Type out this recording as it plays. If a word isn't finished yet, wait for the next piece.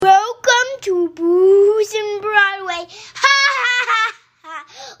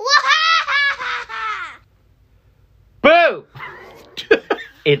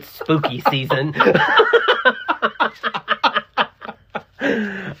spooky season.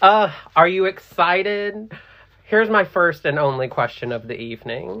 Are you excited? Here's my first and only question of the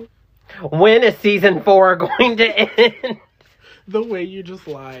evening. When is season 4 going to end? The way you just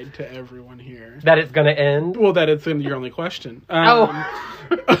lied to everyone here. That it's going to end? Well, that it's your only question.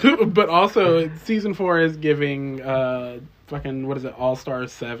 But also, season 4 is giving, what is it,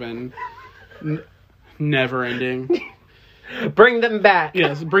 All-Stars 7. Never ending. Bring them back.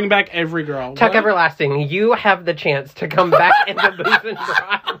 Yes, bring back every girl. Tuck Everlasting, you have the chance to come back into Booth and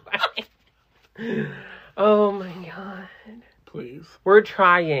Broadway. Oh my God. Please. We're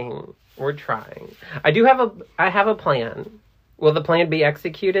trying. I have a plan. Will the plan be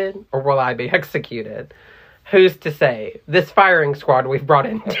executed, or will I be executed? Who's to say? This firing squad we've brought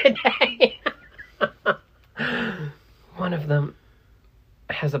in today. One of them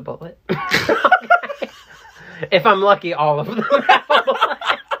has a bullet. If I'm lucky, all of them have a bullet.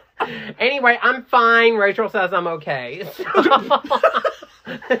 Anyway, I'm fine. Rachel says I'm okay.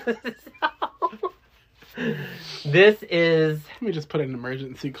 This is... Let me just put an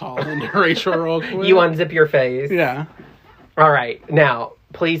emergency call into Rachel real quick. You unzip your face. Yeah. All right. Now,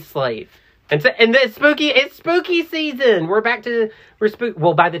 please slate. And it's spooky season. We're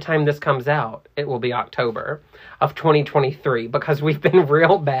well, by the time this comes out, it will be October of 2023 because we've been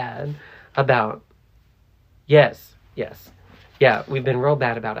real bad about... Yes. Yeah, we've been real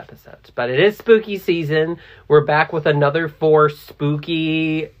bad about episodes. But it is spooky season. We're back with another 4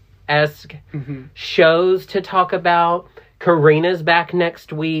 spooky-esque shows to talk about. Karina's back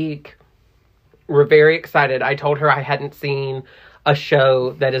next week. We're very excited. I told her I hadn't seen a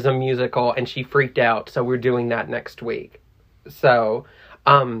show that is a musical, and she freaked out. So we're doing that next week. So,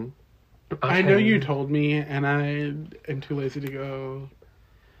 I know you told me, and I am too lazy to go.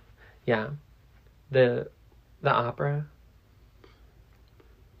 Yeah. The opera.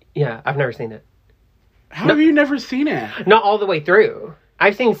 Yeah, I've never seen it. How have you never seen it? Not all the way through.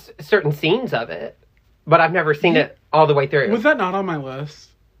 I've seen certain scenes of it, but I've never seen it all the way through. Was that not on my list?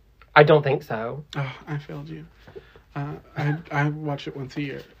 I don't think so. Oh, I failed you. I watch it once a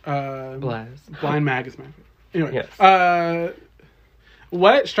year. Bless. Blind Mag is my favorite. Anyway. Yes.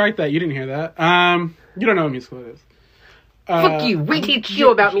 What? Strike that. You didn't hear that. You don't know what musical it is. Fuck you. We teach you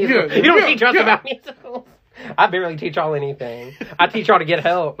about musicals. You don't teach us about musicals. I barely teach y'all anything. I teach y'all to get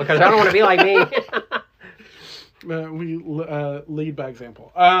help because I don't want to be like me. We lead by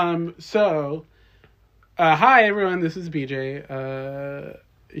example. Hi everyone. This is BJ,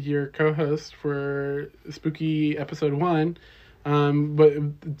 your co-host for Spooky Episode 1. But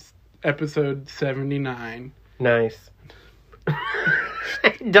it's episode 79. Nice.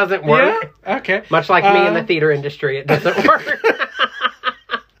 It doesn't work. Yeah? Okay. Much like me in the theater industry, it doesn't work.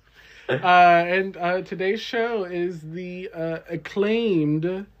 And today's show is the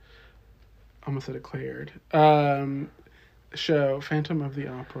acclaimed, almost said acclaimed, show Phantom of the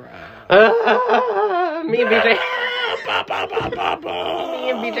Opera. Me and BJ.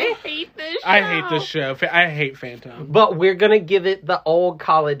 Me and BJ hate this show. I hate this show. I hate Phantom. But we're gonna give it the old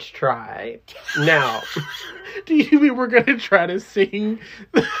college try. Now. Do you mean we're gonna try to sing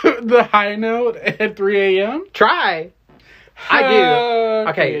the high note at 3 a.m.? Try. I do.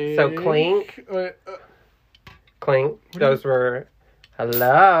 Okay, so clink. Clink. Those were...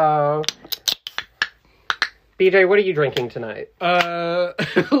 Hello. BJ, what are you drinking tonight?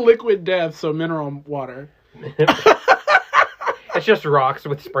 Liquid Death, so mineral water. It's just rocks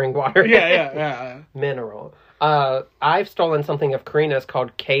with spring water. Yeah. Mineral. I've stolen something of Karina's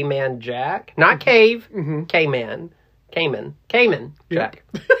called K-Man Jack. Not Cave. Mm-hmm. K-Man. Cayman. Jack.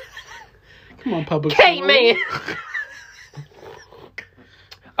 Come on, public. K-Man.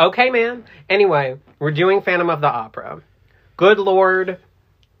 Okay, man. Anyway, we're doing Phantom of the Opera. Good Lord.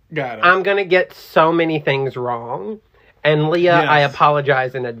 Got it. I'm going to get so many things wrong. And Leah, yes. I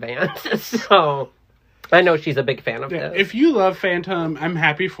apologize in advance. So, I know she's a big fan of this. If you love Phantom, I'm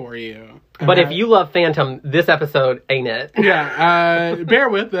happy for you. But if you love Phantom, this episode ain't it. Yeah, bear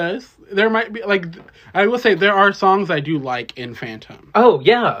with us. There might be, I will say, there are songs I do like in Phantom. Oh,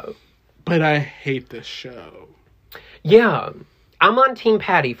 yeah. But I hate this show. Yeah. I'm on Team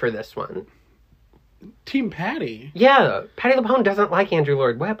Patty for this one. Team Patty? Yeah. Patty LuPone doesn't like Andrew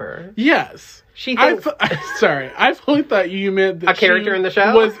Lloyd Webber. Yes. She thinks... Sorry. I fully thought you meant that a character in the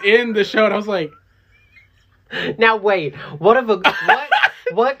show? Was in the show, and I was like... Now, wait. What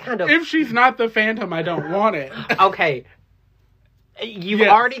kind of... If she's not the Phantom, I don't want it. Okay. You've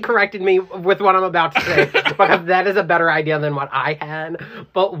already corrected me with what I'm about to say, because that is a better idea than what I had.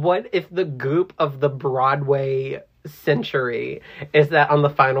 But what if the goop of the Broadway century is that on the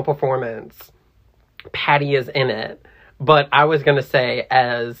final performance, Patty is in it, But I was going to say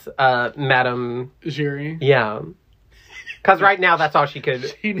as Madame... Giry? Yeah. Because right now, that's all she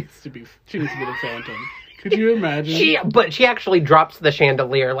could... She needs to be the Phantom. Could you imagine? But she actually drops the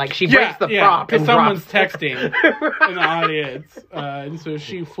chandelier. Like, she breaks the prop because and someone's drops texting in the audience. And so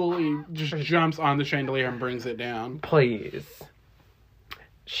she fully just jumps on the chandelier and brings it down. Please.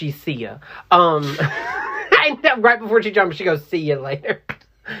 She see ya. I know, right before she jumps, she goes, see you later.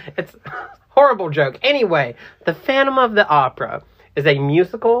 It's a horrible joke. Anyway, The Phantom of the Opera is a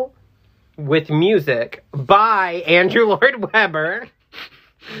musical with music by Andrew Lloyd Webber,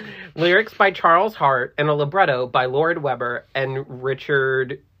 lyrics by Charles Hart, and a libretto by Lloyd Webber and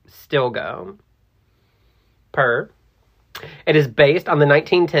Richard Stilgoe. It is based on the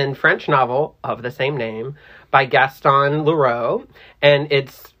 1910 French novel of the same name by Gaston Leroux, and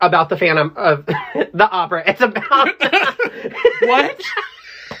it's about the Phantom of the Opera. It's about... What?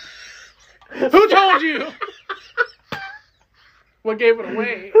 Who told you? What gave it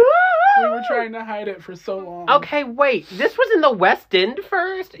away? We were trying to hide it for so long. Okay, wait. This was in the West End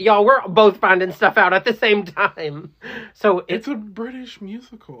first? Y'all, we're both finding stuff out at the same time. So it's a British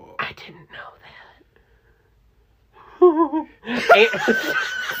musical. I didn't know that.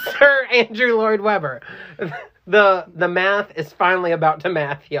 Sir Andrew Lloyd Webber. The math is finally about to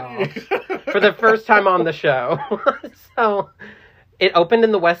math, y'all. For the first time on the show. So, it opened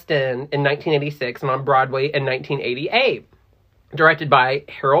in the West End in 1986 and on Broadway in 1988. Directed by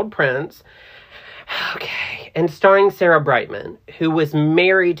Harold Prince. Okay. And starring Sarah Brightman, who was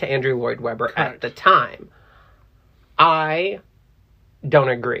married to Andrew Lloyd Webber Correct. at the time. I don't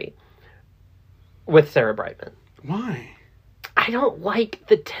agree with Sarah Brightman. Why? I don't like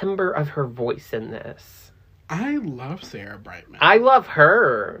the timbre of her voice in this. I love Sarah Brightman. I love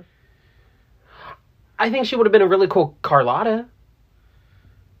her. I think she would have been a really cool Carlotta.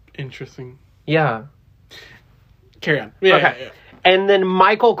 Interesting. Yeah. Carry on. Yeah, okay. Yeah. And then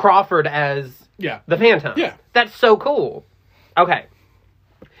Michael Crawford as the Phantom. Yeah. That's so cool. Okay.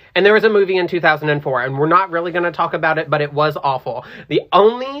 And there was a movie in 2004, and we're not really going to talk about it, but it was awful. The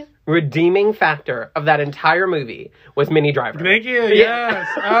only redeeming factor of that entire movie was Minnie Driver. Thank you, yes.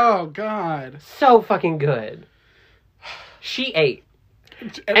 Oh, God. So fucking good. She ate.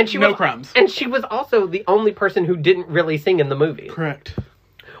 And she no crumbs. And she was also the only person who didn't really sing in the movie. Correct.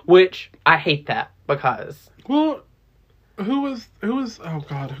 Which, I hate that, because... Well... Who was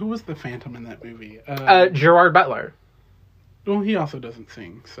the Phantom in that movie? Gerard Butler. Well, he also doesn't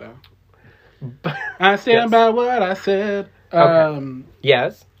sing, so. I stand by what I said. Okay.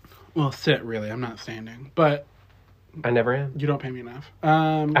 Yes. Well, sit, really. I'm not standing. But. I never am. You don't pay me enough.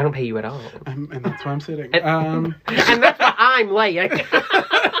 I don't pay you at all. And that's why I'm sitting. And that's why I'm laying.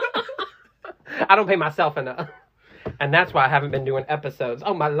 I don't pay myself enough. And that's why I haven't been doing episodes.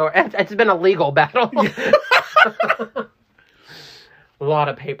 Oh, my Lord. It's been a legal battle. A lot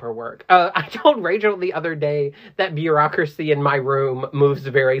of paperwork. I told Rachel the other day that bureaucracy in my room moves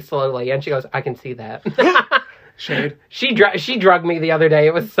very slowly, and she goes, "I can see that." Shade. She drugged me the other day.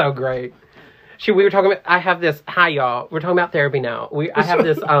 It was so great. We were talking about. I have this. Hi, y'all. We're talking about therapy now. I have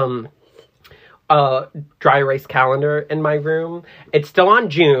this dry erase calendar in my room. It's still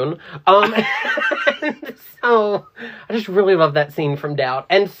on June. So I just really love that scene from Doubt.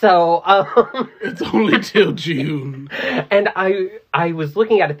 And so it's only till June. And I was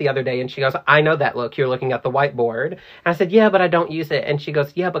looking at it the other day, and she goes, "I know that look. You're looking at the whiteboard." And I said, "Yeah, but I don't use it." And she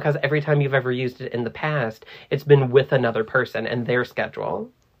goes, "Yeah, because every time you've ever used it in the past, it's been with another person and their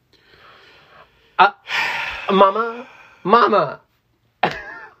schedule." Mama.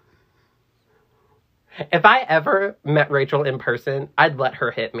 If I ever met Rachel in person, I'd let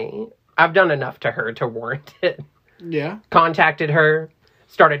her hit me. I've done enough to her to warrant it. Yeah. Contacted her,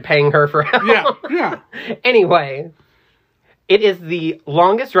 started paying her for help. Yeah. Anyway, it is the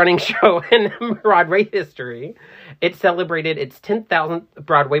longest running show in Broadway history. It celebrated its 10,000th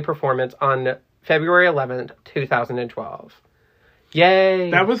Broadway performance on February 11th, 2012.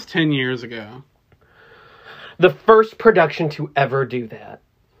 Yay. That was 10 years ago. The first production to ever do that.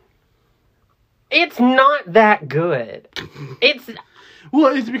 It's not that good.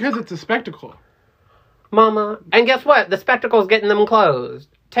 Well, it's because it's a spectacle. Mama. And guess what? The spectacle's getting them closed.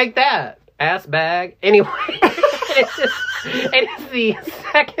 Take that, ass bag. Anyway, it is the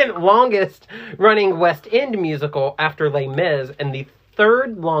second longest running West End musical after Les Mis, and the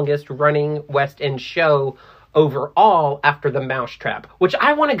third longest running West End show overall after The Mousetrap, which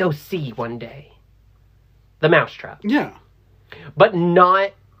I want to go see one day. The Mousetrap. Yeah. But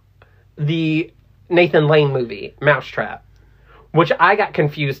not the Nathan Lane movie, Mousetrap, which I got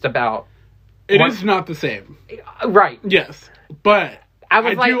confused about. It is not the same. Right. Yes. But I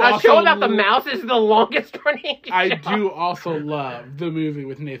was like, a show about the mouse is the longest running show. I do also love the movie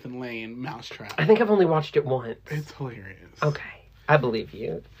with Nathan Lane, Mousetrap. I think I've only watched it once. It's hilarious. Okay, I believe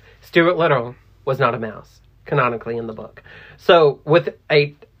you. Stuart Little was not a mouse, canonically in the book. So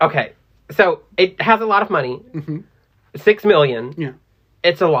so it has a lot of money. Mm-hmm. $6 million. Yeah.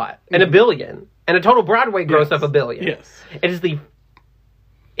 It's a lot. And $1 billion. And a total Broadway gross of $1 billion. Yes.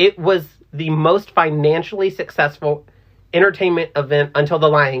 It was the most financially successful entertainment event until The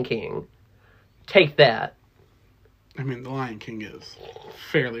Lion King. Take that. I mean, The Lion King is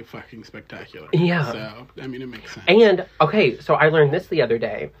fairly fucking spectacular. Yeah. So, I mean, it makes sense. And, okay, so I learned this the other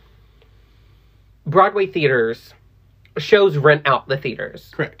day. Broadway theaters, shows rent out the theaters.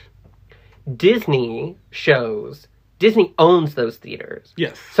 Correct. Disney owns those theaters.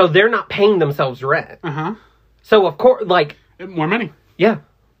 Yes. So they're not paying themselves rent. Uh-huh. So, of course, like... More money. Yeah.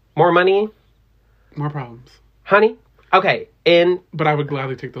 More money. More problems. Honey? Okay, But I would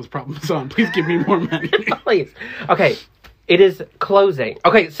gladly take those problems on. Please give me more money. Please. Okay, it is closing.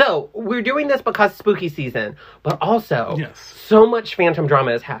 Okay, so we're doing this because spooky season, but also so much phantom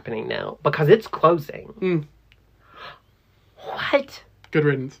drama is happening now because it's closing. Mm. What? Good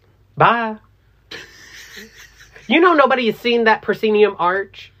riddance. Bye. You know nobody has seen that proscenium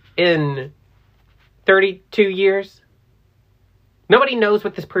arch in 32 years? Nobody knows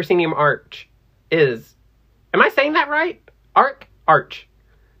what this proscenium arch is. Am I saying that right? Arch.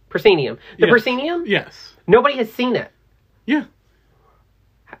 Proscenium. The proscenium? Yes. Nobody has seen it. Yeah.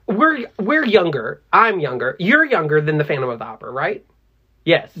 We're younger. I'm younger. You're younger than the Phantom of the Opera, right?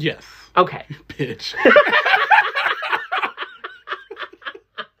 Yes. Yes. Okay. Bitch.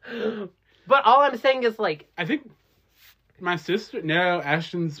 But all I'm saying is, like... I think my sister... No,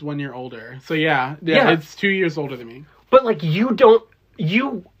 Ashton's 1 year older. So, yeah, it's 2 years older than me. But, like, you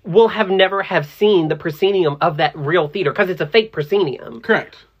will never have seen the proscenium of that real theater, because it's a fake proscenium.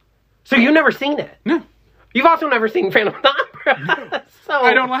 Correct. So you've never seen it? No. You've also never seen Phantom of the Opera? No. So,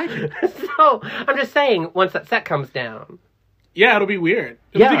 I don't like it. So, I'm just saying, once that set comes down... Yeah, it'll be weird.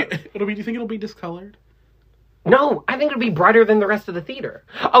 Do you think it'll be discolored? No, I think it'll be brighter than the rest of the theater.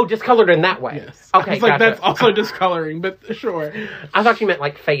 Oh, discolored in that way. Yes. Okay, I was like, gotcha. that's also discoloring, but sure. I thought you meant,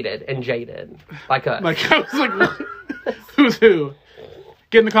 like, faded and jaded. Like us. Like, I was like, who's who?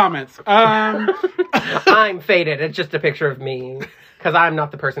 Get in the comments. I'm faded. It's just a picture of me. Because I'm not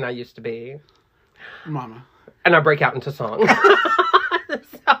the person I used to be. Mama. And I break out into song.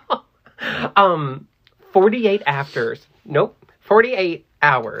 48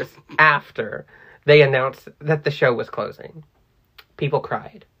 hours after they announced that the show was closing, people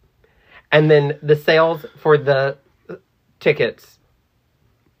cried. And then the sales for the tickets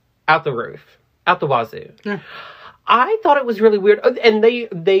out the roof, out the wazoo. Yeah. I thought it was really weird. And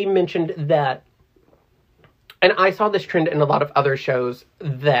they mentioned that, and I saw this trend in a lot of other shows,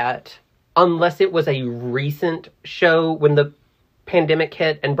 that unless it was a recent show when the pandemic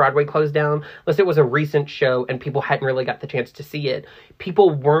hit and Broadway closed down, unless it was a recent show and people hadn't really got the chance to see it,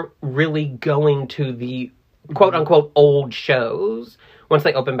 people weren't really going to the quote-unquote old shows. Once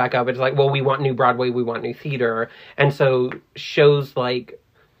they open back up, it's like, well, we want new Broadway, we want new theater. And so shows like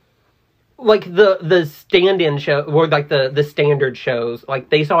the stand-in show, or like the standard shows, like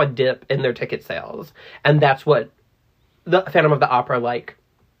they saw a dip in their ticket sales. And that's what the Phantom of the Opera, like,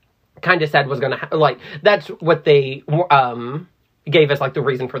 kind of said was going to like, that's what they gave us, like, the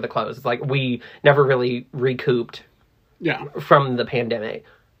reason for the close. It's like, we never really recouped from the pandemic.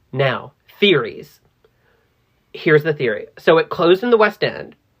 Now, theories. Here's the theory. So it closed in the West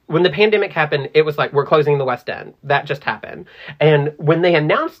End. When the pandemic happened, it was like, we're closing the West End. That just happened. And when they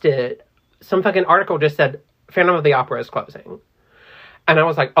announced it, some fucking article just said, Phantom of the Opera is closing. And I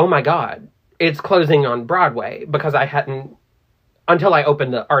was like, oh my God, it's closing on Broadway, because I hadn't, until I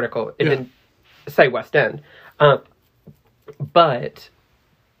opened the article, it didn't say West End. But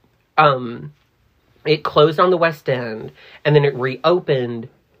it closed on the West End, and then it reopened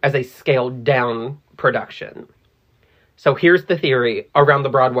as a scaled down production. So here's the theory around the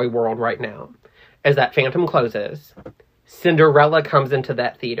Broadway world right now, is that Phantom closes, Cinderella comes into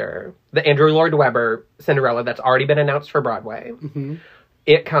that theater, the Andrew Lloyd Webber Cinderella that's already been announced for Broadway. Mm-hmm.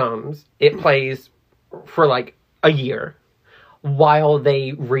 It comes, it plays for like a year, while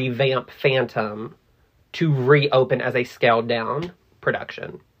they revamp Phantom to reopen as a scaled down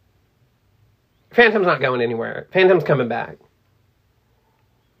production. Phantom's not going anywhere. Phantom's coming back.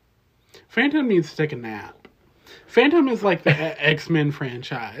 Phantom needs to take a nap. Phantom is like the X-Men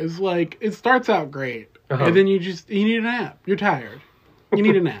franchise. Like, it starts out great, and then you need a nap. You're tired. You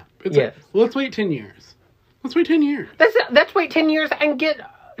need a nap. It's like, let's wait 10 years. Let's wait 10 years. Let's wait 10 years and get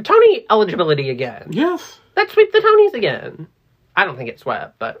Tony eligibility again. Yes. Let's sweep the Tonys again. I don't think it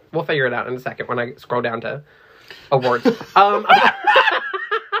swept, but we'll figure it out in a second when I scroll down to awards. What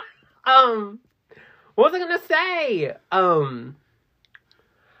was I going to say? I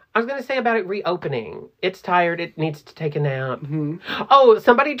was going to say about it reopening. It's tired. It needs to take a nap. Mm-hmm. Oh,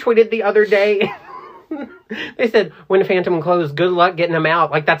 somebody tweeted the other day. They said, when Phantom closed, good luck getting them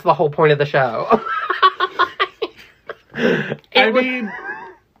out. Like, that's the whole point of the show.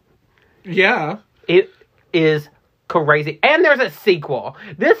 Yeah. It is crazy. And there's a sequel.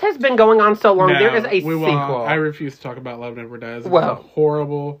 This has been going on so long. No, there is a sequel. I refuse to talk about Love Never Dies. It's well, a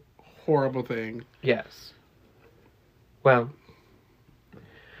horrible, horrible thing. Yes. Well,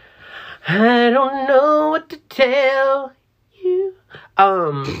 I don't know what to tell you.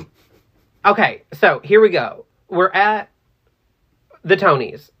 Okay, so here we go. We're at the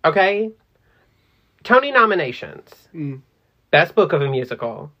Tonys, okay? Tony nominations. Best Book of a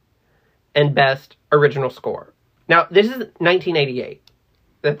Musical and Best Original Score. Now, this is 1988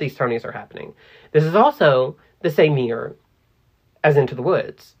 that these Tonys are happening. This is also the same year as Into the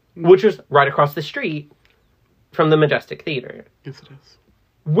Woods, which is right across the street from the Majestic Theater. Yes, it is.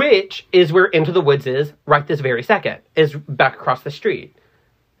 Which is where Into the Woods is right this very second, is back across the street.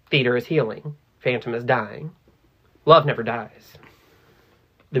 Theater is healing. Phantom is dying. Love never dies.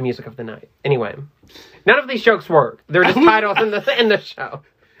 The music of the night. Anyway, none of these jokes work. They're just titles in the show.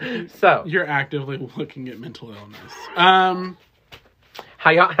 So you're actively looking at mental illness.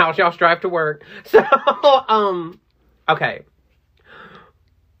 How y'all strive to work. So okay.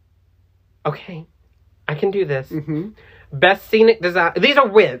 I can do this. Mm-hmm. Best scenic design. These are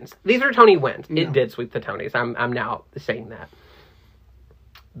wins. These are Tony wins. No. It did sweep the Tonys. I'm now saying that.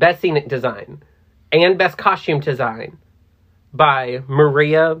 Best scenic design and best costume design by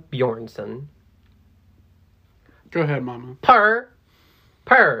Maria Bjornsson. Go ahead, Mama. Purr.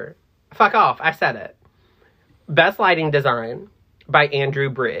 Fuck off. I said it. Best lighting design by Andrew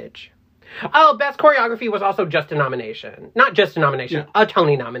Bridge. Oh, best choreography was also just a nomination. Not just a nomination, a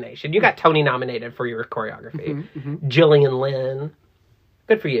Tony nomination. You got Tony nominated for your choreography. Gillian Lynn.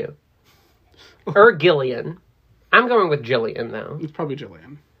 Good for you. Or Gillian. I'm going with Gillian, though. It's probably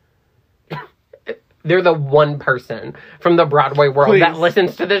Gillian. They're the one person from the Broadway world that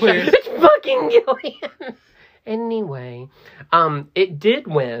listens to this show. It's fucking Gillian. Anyway, it did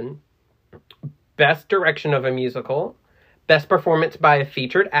win Best Direction of a Musical, Best Performance by a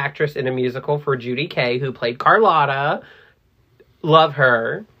Featured Actress in a Musical for Judy Kaye, who played Carlotta. Love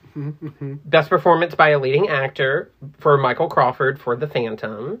her. Best Performance by a Leading Actor for Michael Crawford for The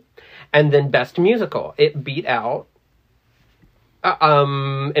Phantom. And then Best Musical. It beat out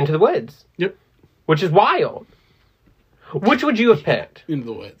Into the Woods. Yep. Which is wild. Which would you have picked? Into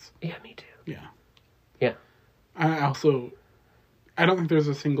the Woods. Yeah, me too. Yeah. Yeah. I don't think there's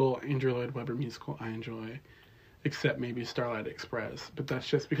a single Andrew Lloyd Webber musical I enjoy, except maybe Starlight Express. But that's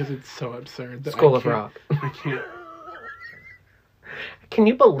just because it's so absurd. That School of Rock. I can't. Can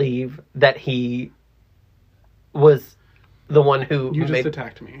you believe that he was the one who You just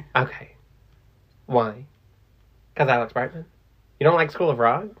attacked me. Okay. Why? Because Alex Brightman? You don't like School of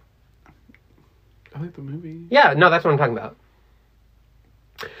Rock? I like the movie. Yeah, no, that's what I'm talking about.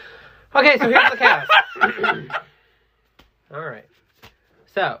 Okay, so here's the cast. All right.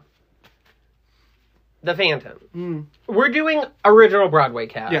 So, The Phantom. We're doing original Broadway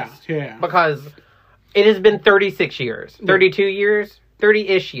cast. Yeah. Because it has been 36 years. 32 years?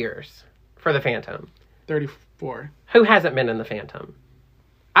 30-ish years for The Phantom. 34. Who hasn't been in The Phantom?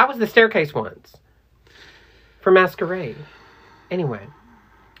 I was the staircase once. For Masquerade. Anyway.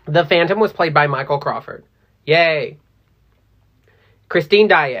 The Phantom was played by Michael Crawford. Yay. Christine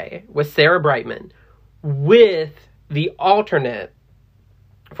Daae was Sarah Brightman. With the alternate,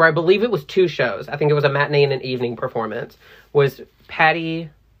 for I believe it was 2 shows, I think it was a matinee and an evening performance, was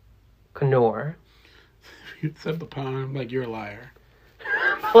Patty Connor. You said the poem like you're a liar.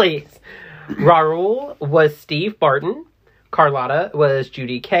 Please. Raoul was Steve Barton. Carlotta was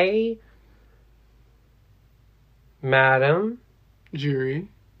Judy Kaye. Madam Jury.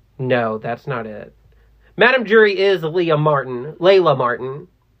 No, that's not it. Madam Jury is Layla Martin,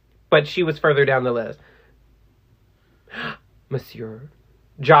 but she was further down the list. Monsieur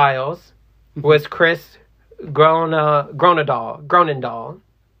Giles was Chris Gronendal.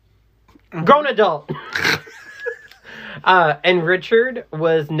 And Richard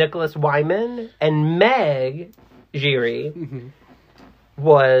was Nicholas Wyman, and Meg Giry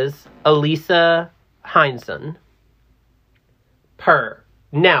was Elisa Heinsohn.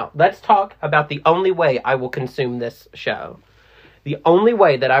 Now, let's talk about the only way I will consume this show. The only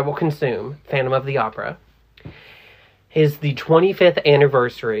way that I will consume Phantom of the Opera is the 25th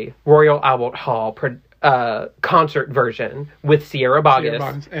anniversary Royal Albert Hall concert version with Sierra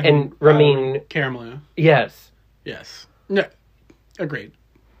Boggess and Ramin Karimloo. Yes. Yes. No, agreed.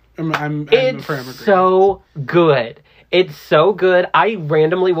 It's so good. It's so good. I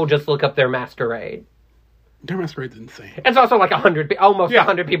randomly will just look up their masquerade. Their masquerade's insane. It's also like 100, almost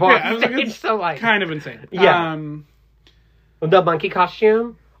 100 people on stage. So like, kind of insane. Yeah. The monkey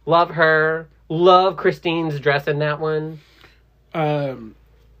costume, love her. Love Christine's dress in that one.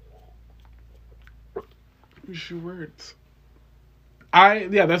 She words.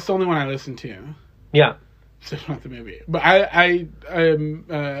 That's the only one I listened to. Yeah. So not the movie, but I am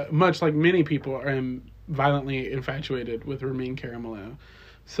much like many people am violently infatuated with Ramin Karimloo.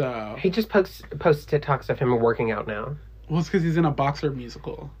 So he just posts TikToks of him working out now. Well, it's because he's in a boxer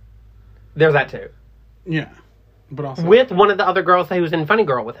musical. There's that too. Yeah, but also with one of the other girls who was in Funny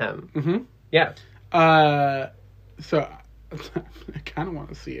Girl with him. Mm-hmm. Yeah. So I kind of want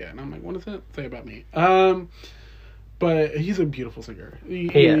to see it, and I'm like, what does that say about me? But he's a beautiful singer. He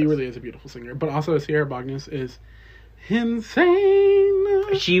really is a beautiful singer. But also, Sierra Boggess is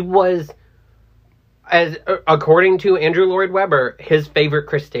insane. She was, as according to Andrew Lloyd Webber, his favorite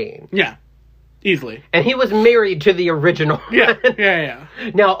Christine. Yeah, easily. And he was married to the original. Yeah.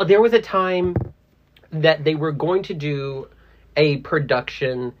 Now, there was a time that they were going to do a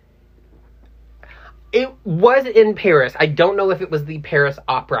production. It was in Paris. I don't know if it was the Paris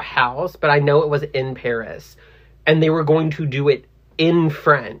Opera House, but I know it was in Paris. And they were going to do it in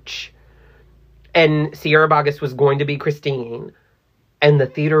French. And Sierra Boggess was going to be Christine. And the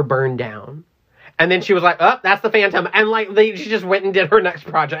theater burned down. And then she was like, oh, that's the Phantom. And like, she just went and did her next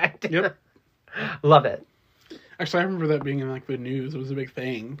project. Yep. Love it. Actually, I remember that being in like the news. It was a big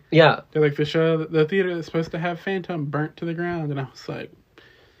thing. Yeah. They're like, the theater that's supposed to have Phantom burnt to the ground. And I was like,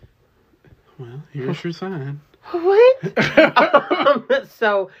 well, here's your sign. What?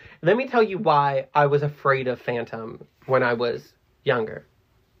 So, let me tell you why I was afraid of Phantom when I was younger.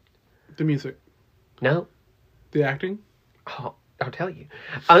 The music. No. The acting? Oh, I'll tell you.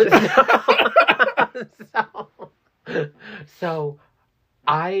 So,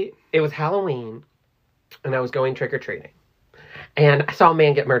 it was Halloween, and I was going trick-or-treating. And I saw a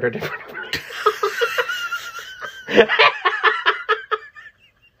man get murdered in front of me.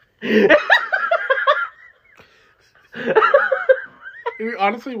 It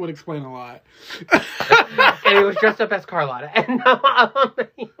honestly would explain a lot. And he was dressed up as Carlotta. And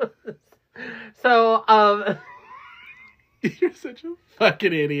so, you're such a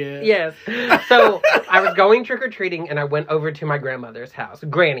fucking idiot. Yes. So, I was going trick-or-treating, and I went over to my grandmother's house.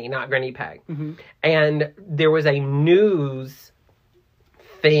 Granny, not Granny Peg. Mm-hmm. And there was a news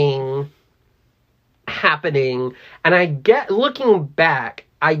thing happening. And looking back,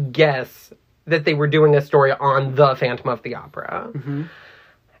 I guess that they were doing a story on the Phantom of the Opera. Mm-hmm.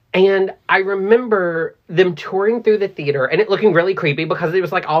 And I remember them touring through the theater and it looking really creepy because it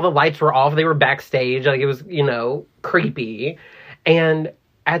was like all the lights were off. They were backstage. Like it was, creepy. And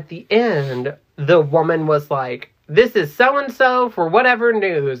at the end, the woman was like, this is so-and-so for whatever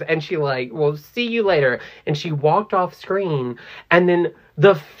news. And she like, we'll see you later. And she walked off screen. And then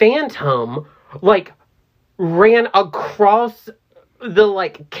the Phantom like ran across the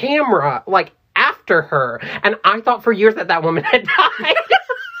like camera like after her, and I thought for years that woman had died.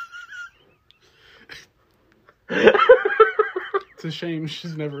 It's a shame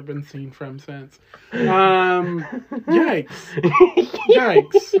she's never been seen from since. Yikes.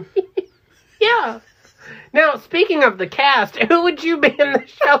 Yikes. Yeah. Now, speaking of the cast, who would you be in the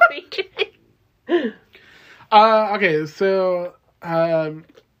show, BJ? Okay, so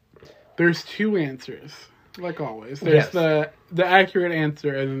there's two answers. Like always. There's the accurate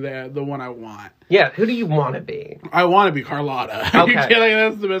answer and the one I want. Yeah, who do you want to be? I want to be Carlotta. Okay.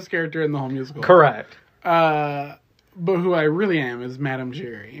 That's the best character in the whole musical. Correct. But who I really am is Madame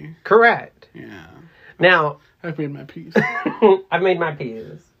Jerry. Correct. Yeah. Now... I've made my peace. I've made my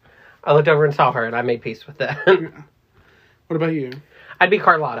peace. I looked over and saw her and I made peace with that. Yeah. What about you? I'd be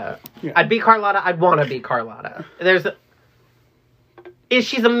Carlotta. Yeah. I'd be Carlotta. I'd want to be Carlotta.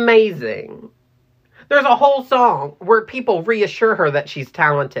 She's amazing. There's a whole song where people reassure her that she's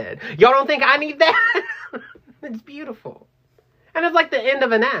talented. Y'all don't think I need that? It's beautiful. And it's like the end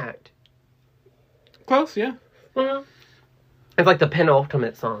of an act. Close, yeah. Mm-hmm. It's like the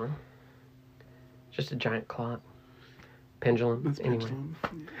penultimate song. Just a giant clock. Pendulum. That's anyway. pendulum.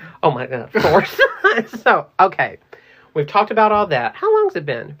 Oh my God, of course. So, okay. We've talked about all that. How long's it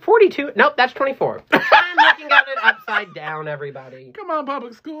been? 42? Nope, that's 24. I'm looking at it upside down, everybody. Come on,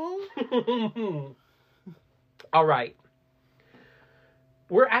 public school. All right.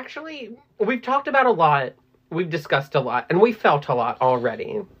 We've talked about a lot. We've discussed a lot. And we felt a lot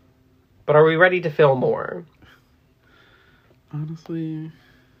already. But are we ready to feel more? Honestly.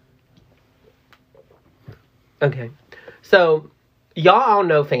 Okay. So, y'all all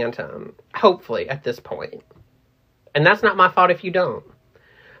know Phantom, hopefully, at this point. And that's not my fault if you don't.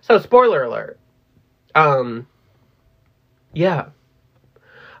 So, spoiler alert. Yeah.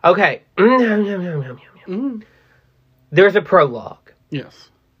 Okay. There's a prologue. Yes.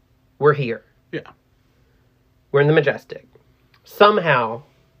 We're here. Yeah. We're in the Majestic. Somehow,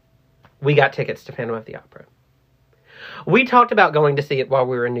 we got tickets to Phantom of the Opera. We talked about going to see it while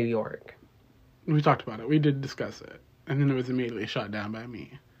we were in New York. We talked about it. We did discuss it. And then it was immediately shot down by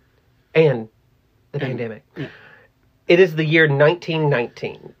me. And the pandemic. Yeah. It is the year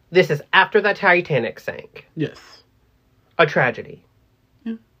 1919. This is after the Titanic sank. Yes. A tragedy.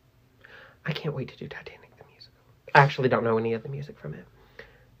 Yeah. I can't wait to do Titanic the musical. I actually don't know any of the music from it.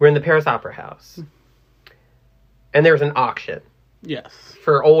 We're in the Paris Opera House. And there's an auction. Yes.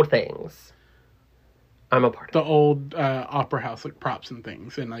 For old things. I'm a part of the old opera house, like, props and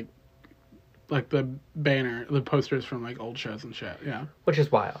things. And, like the banner, the posters from, like, old shows and shit. Yeah. Which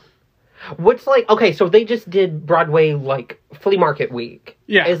is wild. What's like, okay, so they just did Broadway, like, flea market week.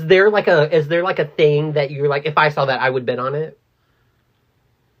 Yeah. Is there like a thing that you're like, if I saw that, I would bid on it?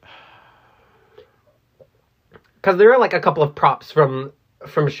 Because there are, like, a couple of props from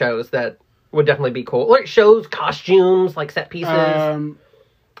shows that would definitely be cool. Like, shows, costumes, like, set pieces.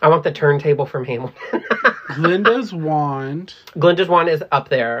 I want the turntable from Hamilton. Glinda's wand. Glinda's wand is up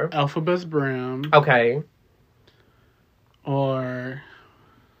there. Elphaba's broom. Okay. Or...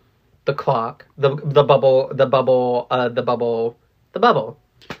 the clock. The bubble.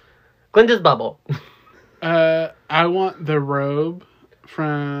 Glinda's bubble. I want the robe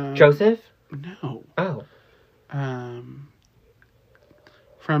from... Joseph? No. Oh.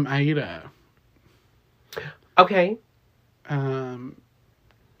 From Aida. Okay.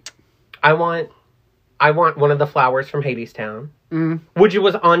 I want one of the flowers from Hadestown. Which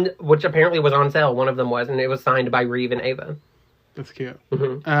apparently was on sale. One of them was, and it was signed by Reeve and Ava. That's cute.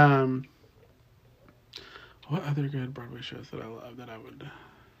 Mm-hmm. What other good Broadway shows that I love that I would...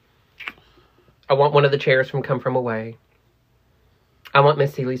 I want one of the chairs from Come From Away. I want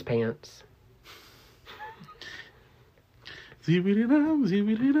Miss Seeley's pants. Please.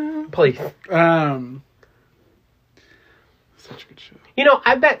 Such a good show. You know,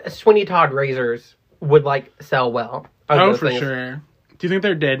 I bet Sweeney Todd razors would, like, sell well. Oh, for sure. Do you think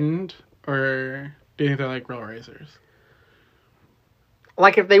they're deadened? Or do you think they're, like, real razors?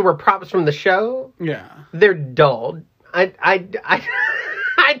 Like, if they were props from the show? Yeah. They're dulled. I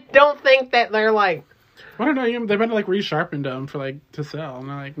don't think that they're, like... I don't know. They've been, like, resharpened them for, like, to sell. And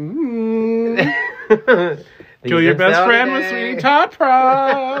they're like, kill your best friend with Sweeney Todd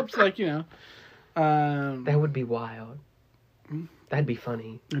props. Like, you know. That would be wild. That'd be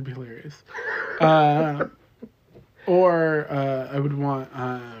funny. It'd be hilarious. Or I would want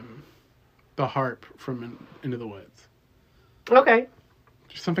the harp from Into the Woods. Okay.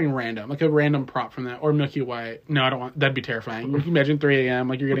 Just something random. Like a random prop from that. Or Milky White. No, I don't want... That'd be terrifying. You can imagine 3 a.m.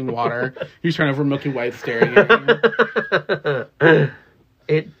 like you're getting water. You just turn over Milky White staring at you.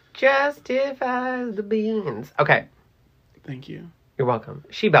 It justifies the beans. Okay. Thank you. You're welcome.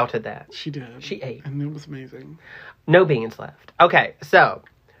 She belted that. She did. She ate. And it was amazing. No beans left. Okay, so...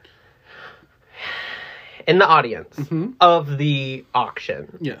 in the audience of the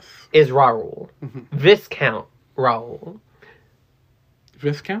auction... Yes. ...is Raoul. Viscount Raoul.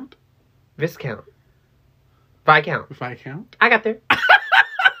 Viscount? Viscount. Viscount. Viscount? I got there. I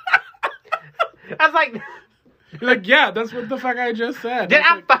was like... You're like, yeah, that's what the fuck I just said. Did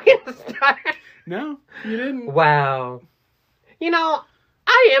I fucking start? No, you didn't. Wow. You know,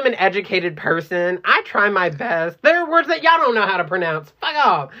 I am an educated person. I try my best. There are words that y'all don't know how to pronounce. Fuck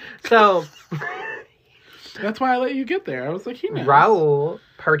off. So... That's why I let you get there. I was like, he knows. Raoul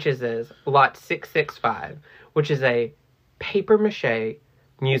purchases lot 665, which is a papier-mâché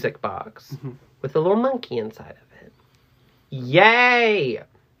music box with a little monkey inside of it. Yay!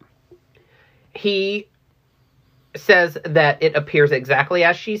 He says that it appears exactly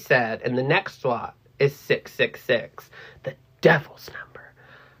as she said, and the next lot is 666, the devil's number.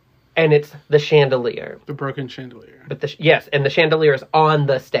 And it's the chandelier. The broken chandelier. But yes, and the chandelier is on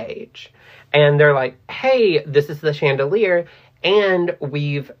the stage. And they're like, hey, this is the chandelier, and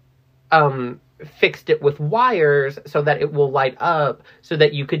we've fixed it with wires so that it will light up so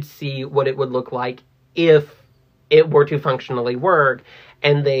that you could see what it would look like if it were to functionally work.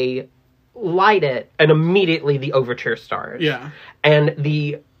 And they light it, and immediately the overture starts. Yeah. And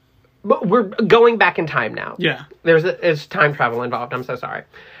but we're going back in time now. Yeah. There's time travel involved. I'm so sorry.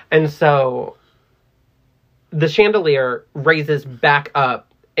 And so the chandelier raises back up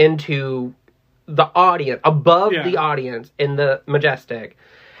into the audience, above the audience in the Majestic,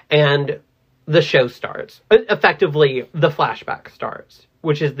 and the show starts. Effectively, the flashback starts,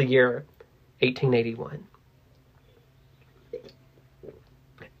 which is the year 1881.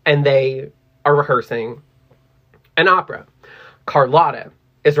 And they are rehearsing an opera. Carlotta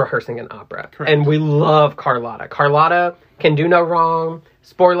is rehearsing an opera. Correct. And we love Carlotta. Carlotta can do no wrong.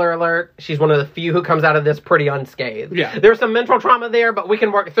 Spoiler alert, she's one of the few who comes out of this pretty unscathed. Yeah. There's some mental trauma there, but we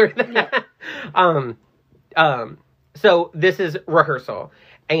can work through that. Yeah. So this is rehearsal.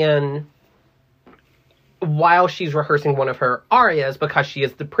 And while she's rehearsing one of her arias, because she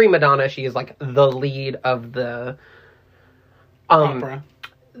is the prima donna, she is like the lead of the opera.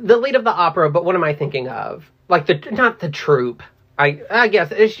 The lead of the opera, but what am I thinking of? Like not the troupe. I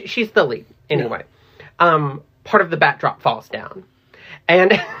guess she's the lead anyway. Yeah. Part of the backdrop falls down,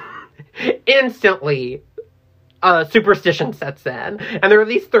 and instantly, superstition sets in. And there are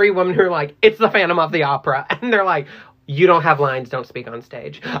these three women who are like, "It's the Phantom of the Opera," and they're like, "You don't have lines, don't speak on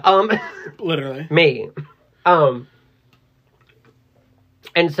stage." Literally, me. And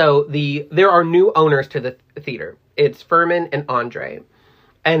so there are new owners to the theater. It's Furman and Andre.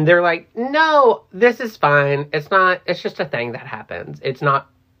 And they're like, no, this is fine. It's just a thing that happens. It's not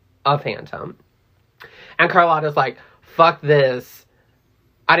a phantom. And Carlotta's like, fuck this.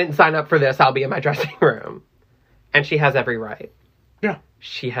 I didn't sign up for this. I'll be in my dressing room. And she has every right. Yeah.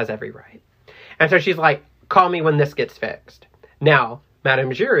 She has every right. And so she's like, call me when this gets fixed. Now,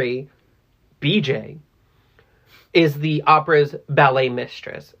 Madame Giry, BJ, is the opera's ballet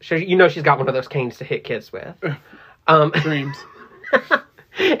mistress. She's got one of those canes to hit kids with. Dreams.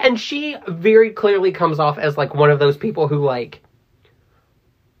 And she very clearly comes off as, like, one of those people who, like...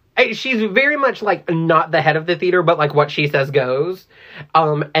 She's very much, like, not the head of the theater, but, like, what she says goes.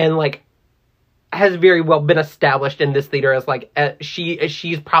 And, like, has very well been established in this theater as, like, she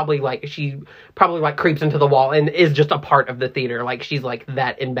probably creeps into the wall and is just a part of the theater. Like, she's, like,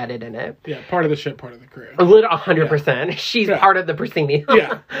 that embedded in it. Yeah, part of the ship, part of the crew. 100%. Yeah. She's part of the proscenium.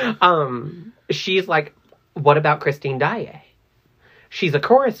 Yeah. She's like, what about Christine Daae? She's a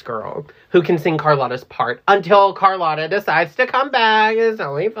chorus girl who can sing Carlotta's part until Carlotta decides to come back. It's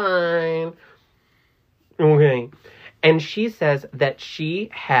totally fine. Okay. And she says that she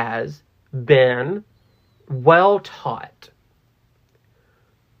has been well taught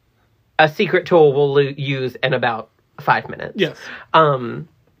a secret tool we'll use in about 5 minutes. Yes.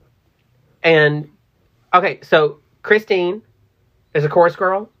 And, okay, so Christine is a chorus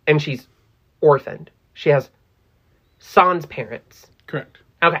girl, and she's orphaned. She has sans parents. Correct.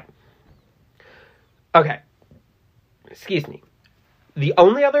 Okay. Excuse me. The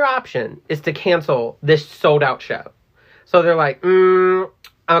only other option is to cancel this sold-out show. So they're like,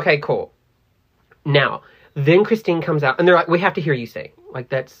 okay, cool. Now, then Christine comes out, and they're like, we have to hear you sing. Like,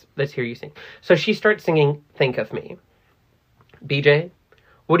 let's hear you sing. So she starts singing Think of Me. BJ,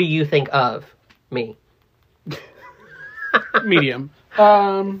 what do you think of me? Medium.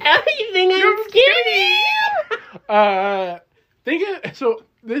 You think I'm skinny? So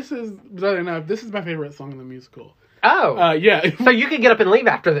this is my favorite song in the musical. Oh. Yeah. So you could get up and leave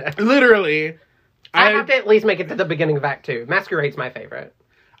after this. Literally. I have to at least make it to the beginning of Act 2. Masquerade's my favorite.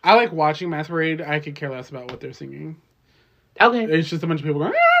 I like watching Masquerade. I could care less about what they're singing. Okay. It's just a bunch of people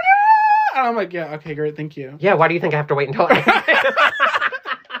going, and I'm like, yeah, okay, great, thank you. Yeah, why do you think I have to wait until I'm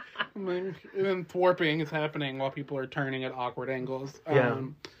like, and then thwarping is happening while people are turning at awkward angles. Yeah.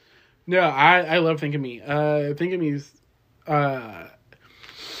 No, I love Think of Me. Think of Me's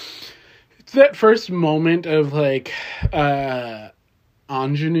it's that first moment of like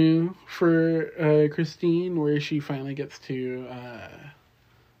ingenue for Christine, where she finally gets to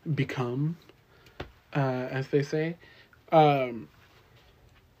become, as they say.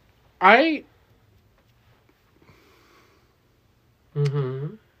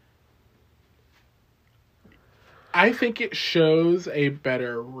 I think it shows a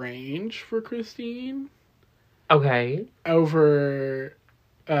better range for Christine. Okay. Over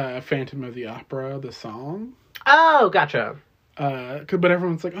Phantom of the Opera, the song. Oh, gotcha. But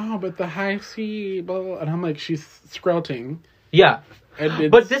everyone's like, oh, but the high C, blah, blah, and I'm like, she's skrelting. Yeah.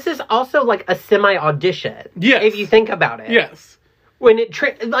 But this is also like a semi-audition. Yes. If you think about it. Yes. When it,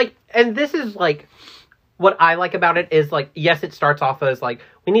 and this is like, what I like about it is like, yes, it starts off as like,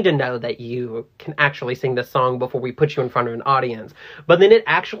 we need to know that you can actually sing this song before we put you in front of an audience. But then it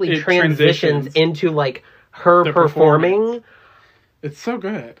actually transitions into like her performing. It's so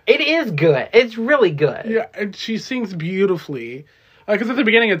good. It is good. It's really good. Yeah, and she sings beautifully. Because at the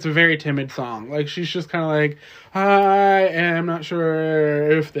beginning, it's a very timid song. Like, she's just kind of like, I am not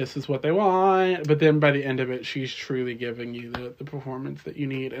sure if this is what they want. But then by the end of it, she's truly giving you the performance that you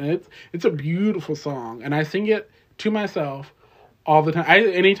need. And it's a beautiful song. And I sing it to myself all the time.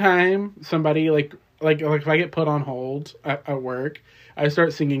 Anytime somebody, like if I get put on hold at work, I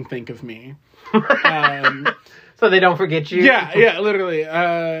start singing Think of Me. So they don't forget you? Yeah, literally.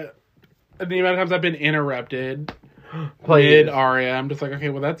 The amount of times I've been interrupted mid-aria, I'm just like, okay,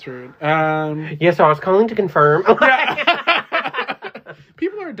 well, that's rude. Yeah, so I was calling to confirm.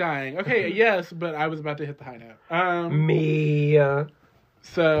 People are dying. Okay, yes, but I was about to hit the high note. Me.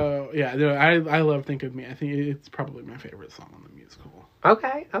 So, yeah, no, I love Think of Me. I think it's probably my favorite song on the musical.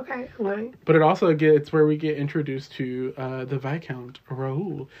 Okay. But it also it's where we get introduced to the Viscount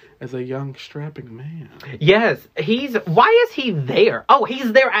Raoul as a young, strapping man. Yes, why is he there? Oh,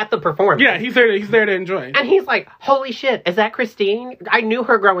 he's there at the performance. Yeah, he's there to enjoy. And he's like, holy shit, is that Christine? I knew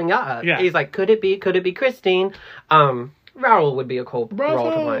her growing up. Yeah. He's like, could it be Christine? Raoul would be a cool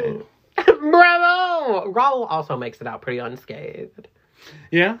role to play. Bravo! Raoul also makes it out pretty unscathed.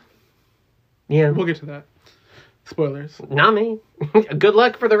 Yeah? Yeah. We'll get to that. Spoilers. Not me. Good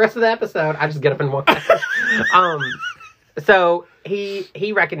luck for the rest of the episode. I just get up and walk. So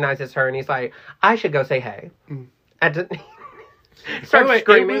he recognizes her and he's like, I should go say hey. By the way,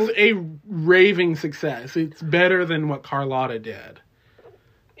 screaming. It was a raving success. It's better than what Carlotta did.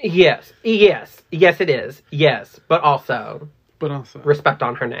 Yes, it is. Yes, but also respect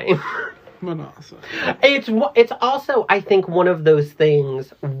on her name. But also, it's also, I think, one of those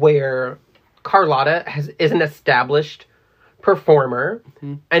things where Carlotta is an established performer,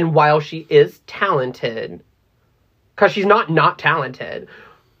 and while she is talented, because she's not talented,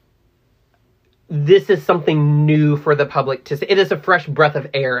 this is something new for the public to see. It is a fresh breath of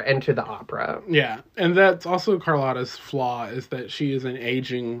air into the opera. Yeah, and that's also Carlotta's flaw, is that she is an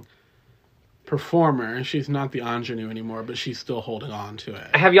aging performer. She's not the ingenue anymore, but she's still holding on to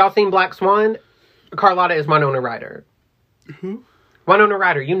it. Have y'all seen Black Swan? Carlotta is Winona Ryder. Who? Winona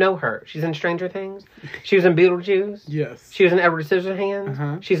Ryder, you know her. She's in Stranger Things. She was in Beetlejuice. Yes. She was in Edward Scissorhands.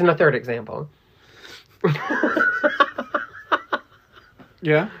 Uh-huh. She's in A Third Example.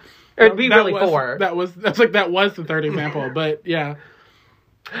 Yeah. It'd be really four. That was the third example, but yeah.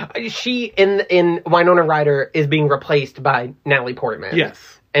 She in Winona Ryder is being replaced by Natalie Portman.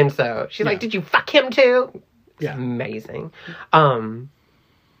 Yes. And so she's like, did you fuck him too? It's yeah. Amazing.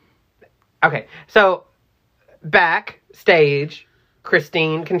 Okay, so backstage,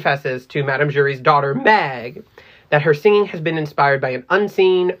 Christine confesses to Madame Jury's daughter, Meg, that her singing has been inspired by an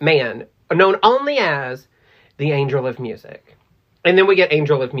unseen man, known only as the Angel of Music. And then we get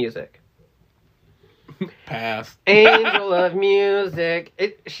Angel of Music. Pass. Angel of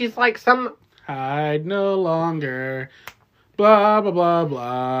Music. She's like some... Hide no longer. Blah, blah, blah,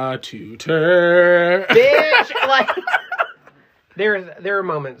 blah. Tutor. Bitch! Like... There are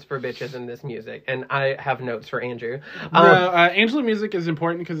moments for bitches in this music, and I have notes for Andrew. Angel of Music is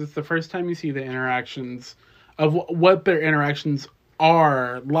important because it's the first time you see the interactions of what their interactions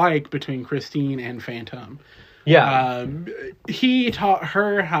are like between Christine and Phantom. Yeah. He taught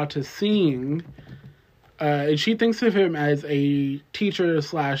her how to sing, and she thinks of him as a teacher /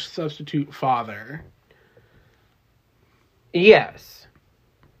 substitute father. Yes.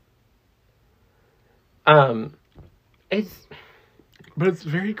 But it's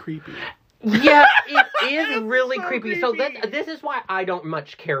very creepy. Yeah, it is really creepy. So this is why I don't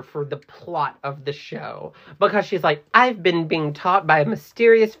much care for the plot of the show. Because she's like, I've been being taught by a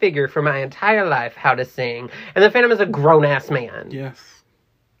mysterious figure for my entire life how to sing. And the Phantom is a grown-ass man. Yes.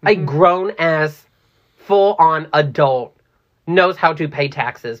 A grown-ass, full-on adult, knows how to pay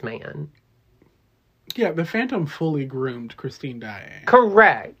taxes man. Yeah, the Phantom fully groomed Christine Daae.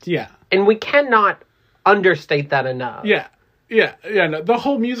 Correct. Yeah. And we cannot understate that enough. Yeah. Yeah, no, the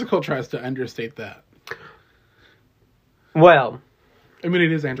whole musical tries to understate that. Well. I mean,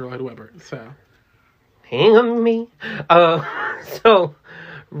 it is Andrew Lloyd Webber, so. Hang on me. So,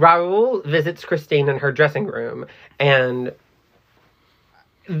 Raoul visits Christine in her dressing room, and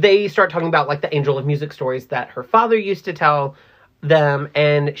they start talking about, like, the Angel of Music stories that her father used to tell them,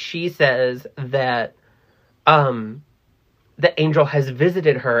 and she says that, the angel has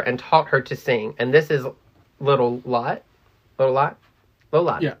visited her and taught her to sing, and this is Little Lot.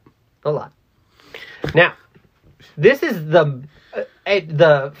 Yeah. Now, this is the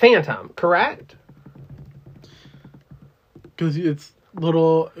Phantom, correct? Because it's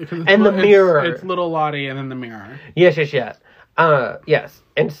little... And the mirror. It's little Lottie and then the mirror. Yes. Yes.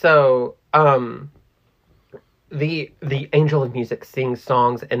 And so, the angel of music sings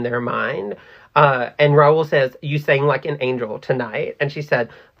songs in their mind. And Raul says, you sang like an angel tonight. And she said,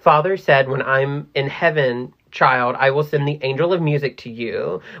 Father said, when I'm in heaven, child, I will send the angel of music to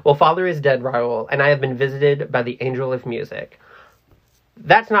you. Well, Father is dead, Raul, and I have been visited by the angel of music.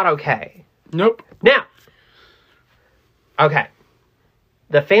 That's not okay. Nope. Now, okay.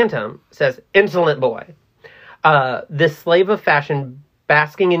 The Phantom says, insolent boy. This slave of fashion,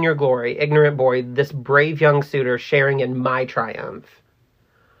 basking in your glory, ignorant boy, this brave young suitor sharing in my triumph.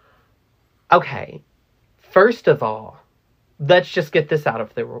 Okay, first of all, let's just get this out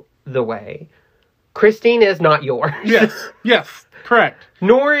of the way. Christine is not yours. Yes, correct.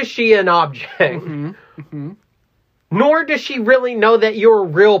 Nor is she an object. Nor does she really know that you're a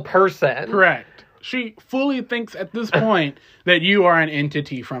real person. Correct. She fully thinks at this point that you are an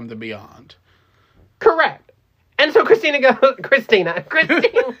entity from the beyond. Correct. And so Christina goes,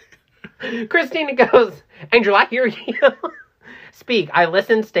 Angel, I hear you. Speak, I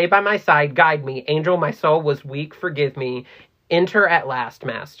listen, stay by my side, guide me. Angel, my soul was weak, forgive me. Enter at last,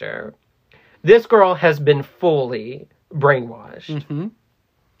 master. This girl has been fully brainwashed.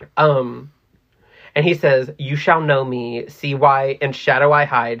 And he says, you shall know me, see why in shadow I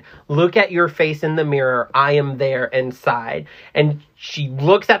hide. Look at your face in the mirror, I am there inside. And she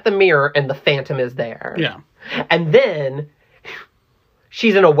looks at the mirror and the Phantom is there. Yeah. And then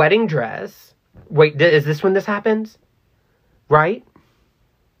she's in a wedding dress. Wait, is this when this happens? Right?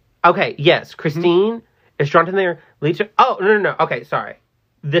 Okay, yes. Christine is drawn to there. Leads her. Oh, no. Okay, sorry.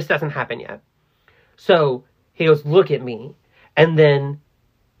 This doesn't happen yet. So he goes, look at me. And then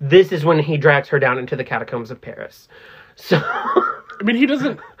this is when he drags her down into the catacombs of Paris. So I mean, he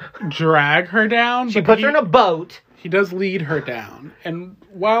doesn't drag her down. She puts her in a boat. He does lead her down. And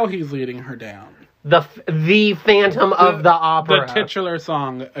while he's leading her down, the Phantom of the Opera. The titular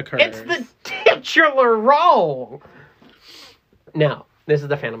song occurs. It's the titular role. Now, this is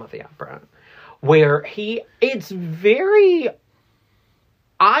the Phantom of the Opera. Where it's very...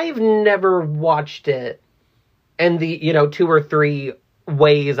 I've never watched it in the, 2 or 3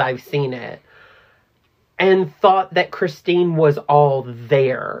 ways I've seen it. And thought that Christine was all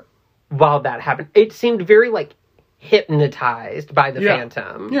there while that happened. It seemed very, hypnotized by the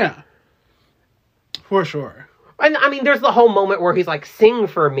Phantom. Yeah. For sure. And, I mean, there's the whole moment where he's sing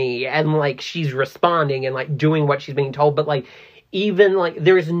for me. And, she's responding and, doing what she's being told. But, even,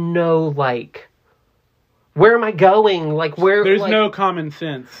 there's no, where am I going? Where... There's no common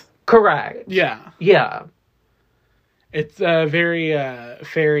sense. Correct. Yeah. Yeah. It's very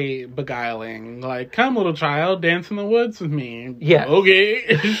fairy beguiling. Come, little child, dance in the woods with me. Yeah.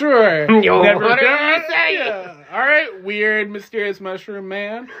 Okay, sure. Never say. Yeah. All right, weird, mysterious mushroom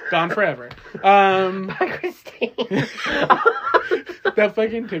man, gone forever. Bye, Christine. That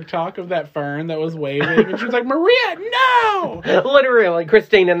fucking TikTok of that fern that was waving, and she was like, Maria, no! Literally,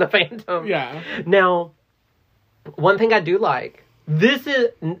 Christine and the Phantom. Yeah. Now, one thing I do like,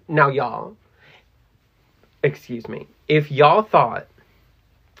 now y'all, excuse me, if y'all thought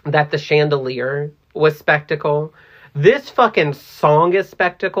that the chandelier was spectacle, this fucking song is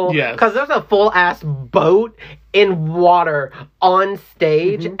spectacle. Yes. Because there's a full-ass boat in water on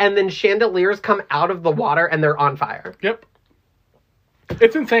stage, and then chandeliers come out of the water and they're on fire. Yep.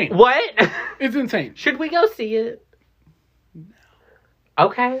 It's insane. What? It's insane. Should we go see it? No.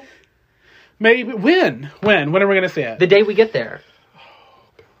 Okay. Maybe. When? When are we going to see it? The day we get there.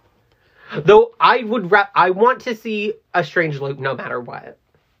 Though I want to see A Strange Loop no matter what.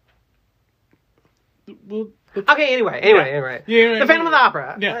 Well, okay, anyway. Yeah, the Phantom of the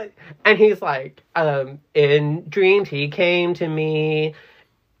Opera. Yeah. And he's like, in dreams he came to me.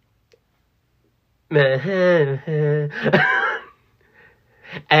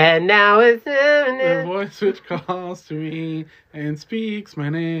 And now it's the voice which calls to me and speaks my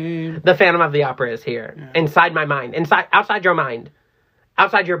name. The Phantom of the Opera is here. Yeah. Inside my mind. Outside your mind.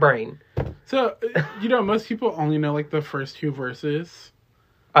 Outside your brain. So, most people only know, the first 2 verses.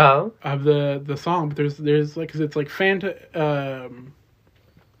 Oh. Of the song. But there's because it's, Phantom...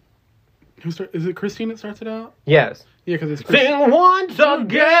 is it Christine that starts it out? Yes. Yeah, because it's Christine. Sing once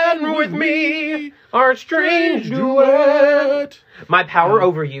again with me, our strange duet. My power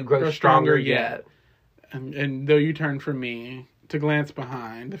over you grows stronger yet. And though you turn from me to glance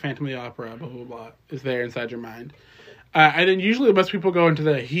behind, the Phantom of the Opera, blah, blah, blah, is there inside your mind. And then usually most people go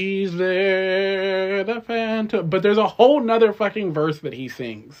into he's there, the Phantom. But there's a whole nother fucking verse that he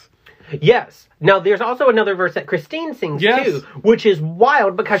sings. Yes. Now, there's also another verse that Christine sings, too, which is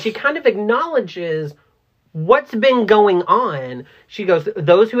wild because she kind of acknowledges what's been going on. She goes,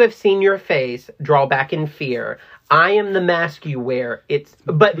 those who have seen your face draw back in fear. I am the mask you wear.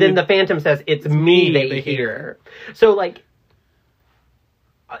 But then the Phantom says, it's me they hear. So, like,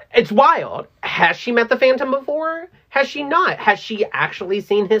 it's wild. Has she met the Phantom before? Has she not? Has she actually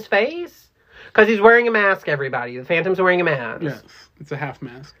seen his face? Because he's wearing a mask, everybody. The Phantom's wearing a mask. Yes, it's a half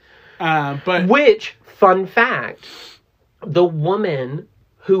mask. But which, fun fact, the woman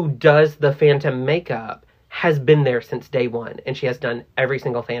who does the Phantom makeup has been there since day one, and she has done every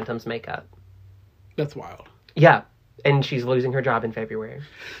single Phantom's makeup. That's wild. Yeah, and she's losing her job in February.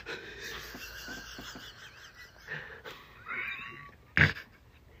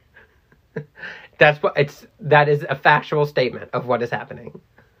 That is a factual statement of what is happening.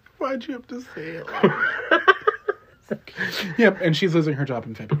 Why'd you have to say it like that? Yep, and she's losing her job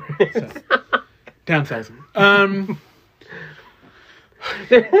in February. So. Downsizing.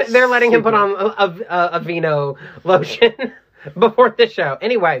 They're letting him put on a Vino lotion before the show.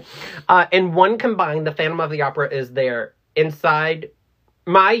 Anyway, in one combined, the Phantom of the Opera is there. Inside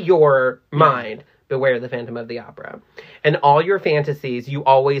your mind, beware the Phantom of the Opera. And all your fantasies, you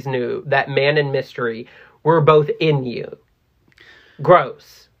always knew that man and mystery were both in you.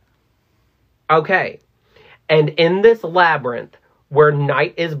 Gross. Okay. And in this labyrinth where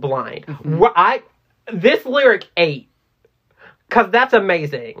night is blind, this lyric 8, because that's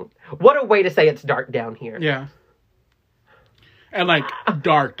amazing. What a way to say it's dark down here. Yeah. And like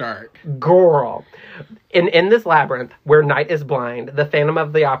dark. Girl. In this labyrinth where night is blind, the Phantom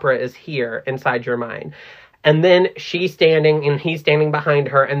of the Opera is here inside your mind. And then she's standing and he's standing behind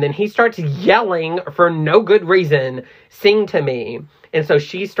her. And then he starts yelling for no good reason, sing to me. And so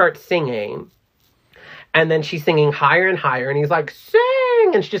she starts singing. And then she's singing higher and higher. And he's like, sing!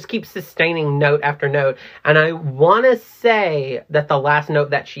 And she just keeps sustaining note after note. And I want to say that the last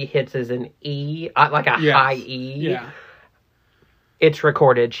note that she hits is an E, like a high E. Yeah. It's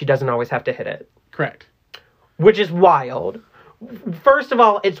recorded. She doesn't always have to hit it. Correct. Which is wild. First of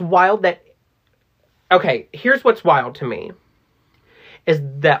all, it's wild that... Okay, here's what's wild to me. Is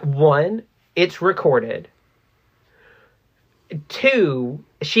that, 1, it's recorded. 2,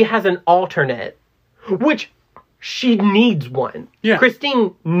 she has an alternate. Which, she needs one. Yeah.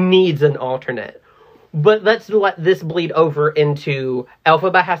 Christine needs an alternate. But let's let this bleed over into...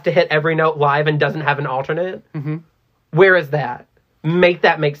 Elphaba has to hit every note live and doesn't have an alternate. Mm-hmm. Where is that? Make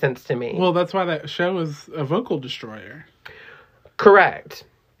that make sense to me. Well, that's why that show is a vocal destroyer. Correct.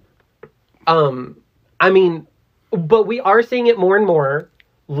 I mean, but we are seeing it more and more.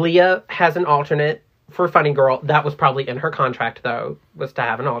 Leah has an alternate for Funny Girl. That was probably in her contract, though, was to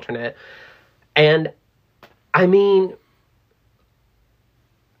have an alternate. And, I mean,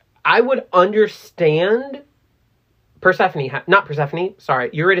 I would understand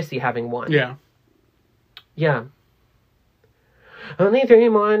Eurydice having one. Yeah. Yeah. Only 3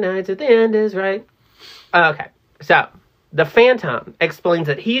 more nights at the end is right. Okay. So, the Phantom explains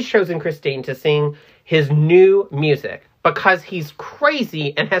that he's chosen Christine to sing his new music because he's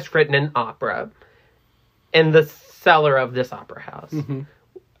crazy and has written an opera in the cellar of this opera house. Mm-hmm.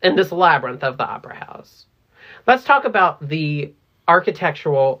 In this labyrinth of the opera house. Let's talk about the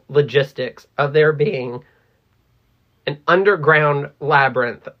architectural logistics of there being an underground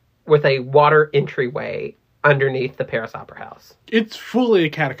labyrinth with a water entryway underneath the Paris Opera House. It's fully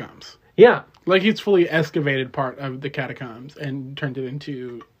catacombs. Yeah. Like, he's fully excavated part of the catacombs and turned it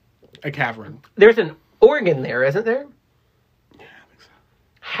into a cavern. There's an organ there, isn't there? Yeah, I think so.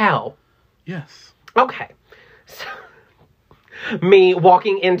 How? Yes. Okay. So, me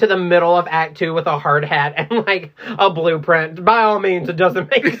walking into the middle of Act 2 with a hard hat and, like, a blueprint. By all means, it doesn't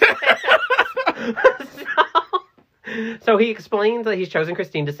make sense. So he explains that he's chosen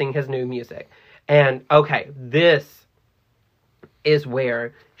Christine to sing his new music. And, okay, this is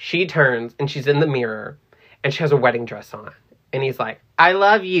where she turns and she's in the mirror and she has a wedding dress on. And he's like, I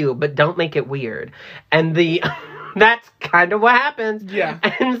love you, but don't make it weird. And that's kind of what happens. Yeah.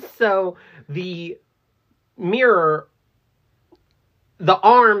 And so the mirror, the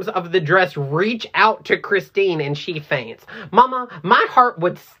arms of the dress reach out to Christine and she faints. Mama, my heart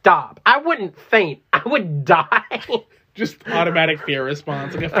would stop. I wouldn't faint. I would die. Just automatic fear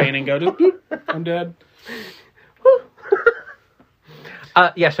response. Like a fainting go, just boop, I'm dead.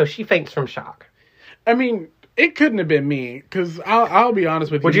 Yeah, so she faints from shock. I mean, it couldn't have been me, because I'll be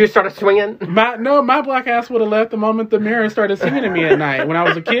honest with you. Would you start swinging? My black ass would have left the moment the mirror started singing to me at night when I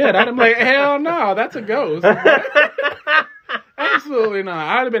was a kid. I'd have been like, hell no, that's a ghost. Absolutely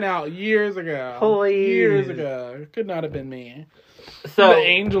not. I'd have been out years ago. Please. Years ago. It could not have been me. So the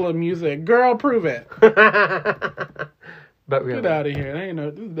angel of music. Girl, prove it. But really. Get out of here. That ain't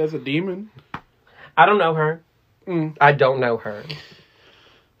no, that's a demon. I don't know her. I don't know her.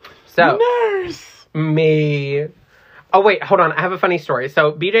 So Nurse. me Oh, wait, hold on. I have a funny story.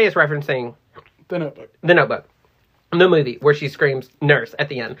 So, BJ is referencing... The Notebook. The Notebook. The movie where she screams nurse at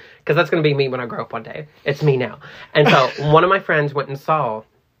the end. Because that's going to be me when I grow up one day. It's me now. And so, one of my friends went and saw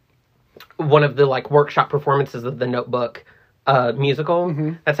one of the, like, workshop performances of The Notebook musical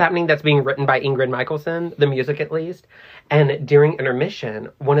that's happening, that's being written by Ingrid Michaelson, the music at least. And during intermission,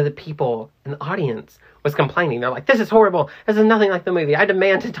 one of the people in the audience was complaining. They're like, this is horrible. This is nothing like the movie. I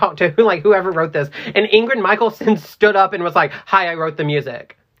demand to talk to like whoever wrote this. And Ingrid Michaelson stood up and was like, hi, I wrote the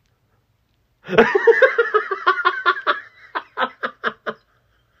music.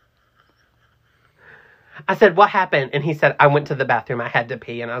 I said, what happened? And he said, I went to the bathroom. I had to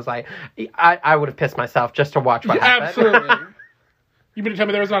pee. And I was like, I would have pissed myself just to watch what happened. Absolutely. You mean to tell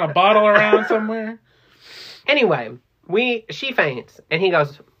me there was not a bottle around somewhere? Anyway, she faints. And he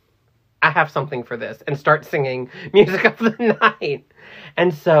goes, I have something for this. And starts singing Music of the Night.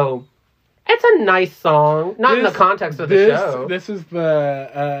 And so, it's a nice song. Not in the context of the show. This is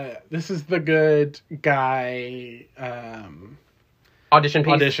the good guy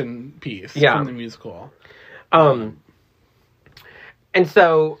audition piece yeah. from the musical. And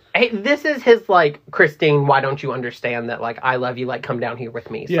so, hey, this is his, like, Christine, why don't you understand that, like, I love you, like, come down here with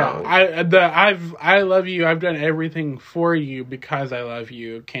me song. Yeah, I love you, I've done everything for you because I love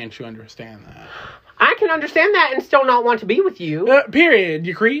you, can't you understand that? I can understand that and still not want to be with you. Period,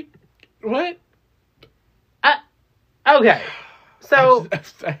 you creep. What? Okay. So,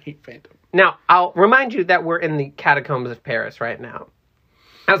 I hate Phantom. Now, I'll remind you that we're in the catacombs of Paris right now.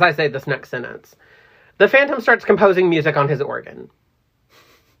 As I say this next sentence. The Phantom starts composing music on his organ.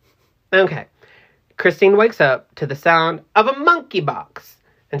 Okay. Christine wakes up to the sound of a monkey box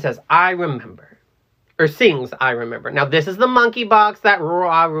and says, I remember. Or sings, I remember. Now, this is the monkey box that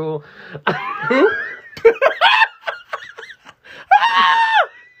raw rule. I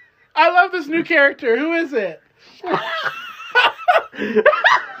love this new character. Who is it?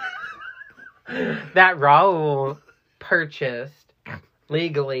 That Raoul purchased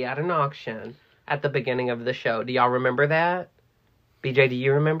legally at an auction at the beginning of the show. Do y'all remember that? BJ, do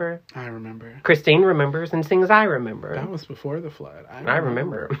you remember? I remember. Christine remembers and sings I remember. That was before the flood. I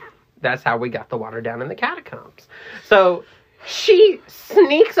remember. That's how we got the water down in the catacombs. So she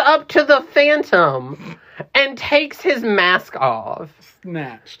sneaks up to the Phantom and takes his mask off.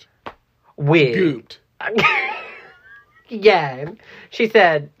 Snatched. Wig. Gooped. Yeah. She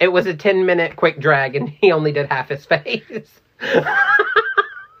said it was a 10-minute quick drag and he only did half his face.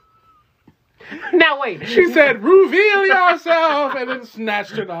 Now wait. She said, reveal yourself, and then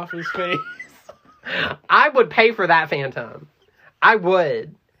snatched it off his face. I would pay for that Phantom. I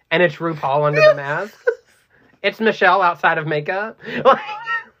would. And it's RuPaul under the mask. It's Michelle outside of makeup.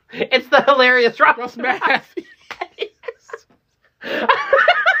 It's the hilarious Ross Matthews. The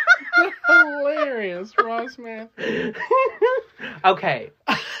hilarious Ross Matthews. Okay.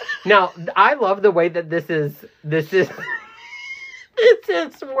 Now, I love the way that this is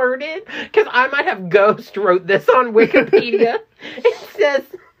it's worded, because I might have ghost wrote this on Wikipedia.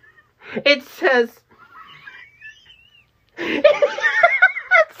 It says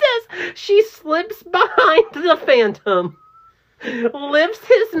she slips behind the Phantom, lifts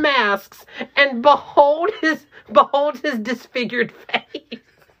his masks, and beholds his disfigured face.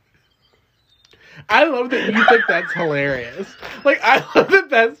 I love that you think that's hilarious. Like, I love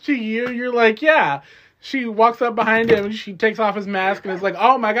that that's to you. You're like, yeah. She walks up behind him and she takes off his mask and is like,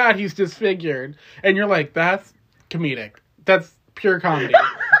 oh my god, he's disfigured. And you're like, that's comedic. That's pure comedy.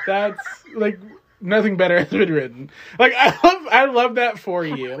 That's, like, nothing better has been written. Like, I love that for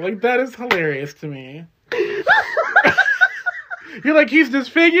you. Like, that is hilarious to me. You're like, he's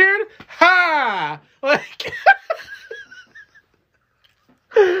disfigured? Ha! Like...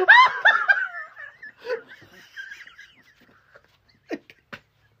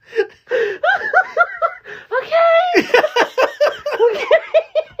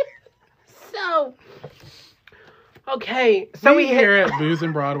 So we here at Booze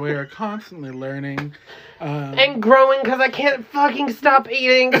and Broadway are constantly learning. And growing because I can't fucking stop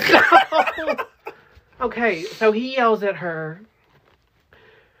eating. So. Okay, so he yells at her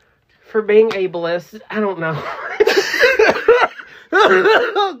for being ableist. I don't know.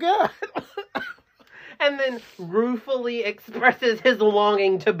 Oh, God. And then ruefully expresses his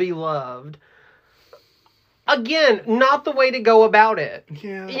longing to be loved. Again, not the way to go about it.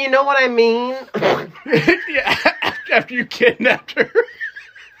 Yeah. You know what I mean? Yeah, after you kidnapped her.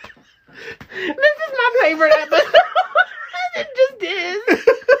 This is my favorite episode. It just is.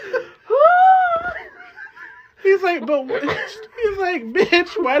 He's like,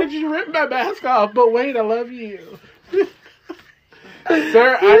 bitch, why did you rip my mask off? But wait, I love you.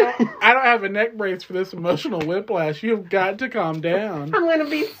 Sir, I don't have a neck brace for this emotional whiplash. You've got to calm down. I'm gonna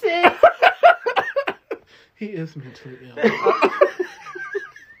be sick. He is mentally ill.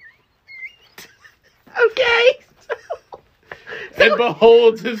 Okay. And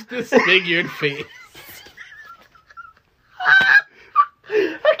beholds his disfigured face.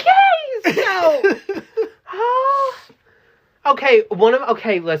 Okay, so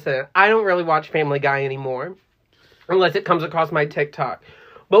okay, listen, I don't really watch Family Guy anymore unless it comes across my TikTok.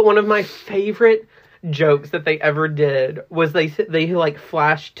 But one of my favorite jokes that they ever did was they like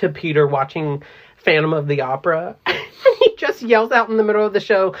flashed to Peter watching Phantom of the Opera, and he just yells out in the middle of the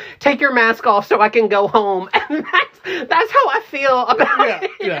show, "Take your mask off so I can go home." And that's how I feel about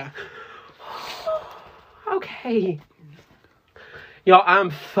it. Yeah. Okay. Y'all, I'm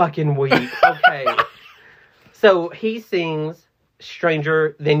fucking weak. Okay. So he sings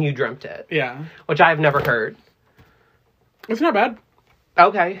Stranger Than You Dreamt It. Yeah. Which I've never heard. It's not bad.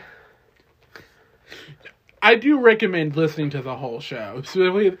 Okay. I do recommend listening to the whole show,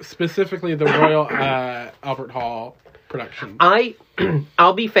 specifically the Royal Albert Hall production.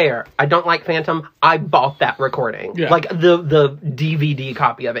 I'll be fair. I don't like Phantom. I bought that recording. Yeah. Like the DVD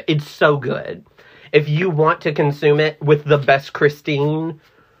copy of it. It's so good. If you want to consume it with the best Christine,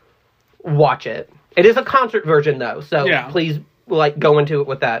 watch it. It is a concert version though, so please like go into it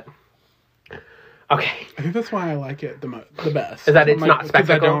with that. Okay. I think that's why I like it the best. Is that it's not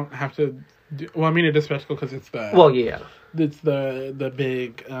spectacle? Because I don't have to. Well, I mean, it is spectacle because it's the. Well, yeah. It's the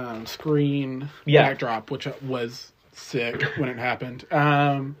big screen backdrop, which was sick when it happened.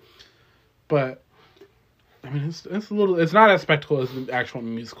 But I mean, it's a little. It's not as spectacle as the actual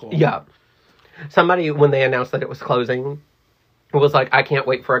musical. Yeah. Somebody, when they announced that it was closing, was like, "I can't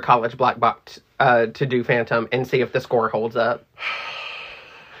wait for a college black box to do Phantom and see if the score holds up."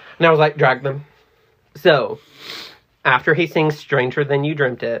 And I was like, "Drag them." So, after he sings "Stranger Than You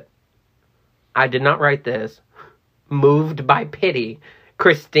Dreamt It," I did not write this. Moved by pity,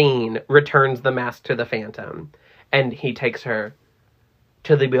 Christine returns the mask to the Phantom, and he takes her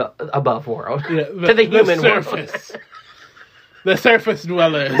to the above world, to the human surface. world. The surface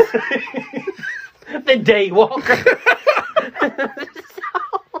dwellers. The daywalker.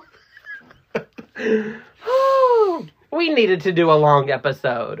 We needed to do a long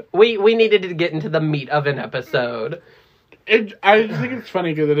episode. We needed to get into the meat of an episode. I just think it's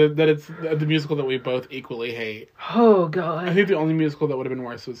funny that it's the musical that we both equally hate. Oh, God. I think the only musical that would have been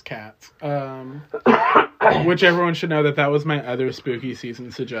worse was Cats. Which everyone should know that was my other spooky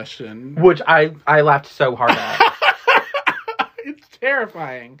season suggestion. Which I laughed so hard at. It's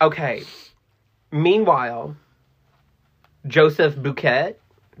terrifying. Okay. Meanwhile, Joseph Bucket.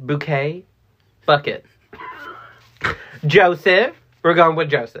 Joseph. We're going with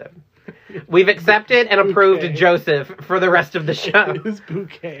Joseph. We've accepted and approved Joseph for the rest of the show. It was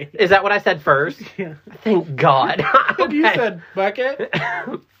Bouquet. Is that what I said first? Yeah. Thank God. Okay. You said Bucket?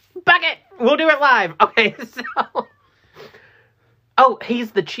 Bucket! We'll do it live. Okay, so... Oh,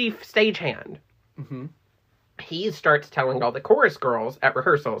 he's the chief stagehand. Mm-hmm. He starts telling all the chorus girls at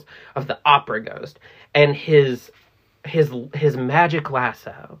rehearsals of the opera ghost and his magic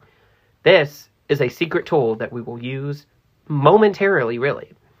lasso. This is a secret tool that we will use momentarily,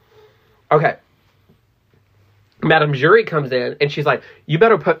 really. Okay. Madame Jury comes in and she's like, "You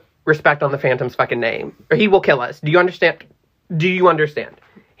better put respect on the Phantom's fucking name or he will kill us. Do you understand?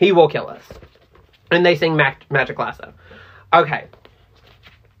 He will kill us." And they sing Magic Lasso. Okay.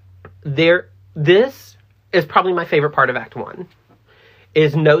 This is probably my favorite part of Act 1.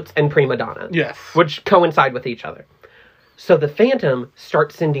 Is notes and prima donna. Yes. Which coincide with each other. So the Phantom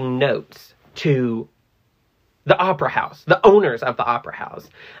starts sending notes to the opera house, the owners of the opera house.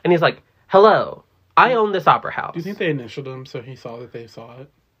 And he's like, "Hello, I own this opera house." Do you think they initialed him so he saw that they saw it?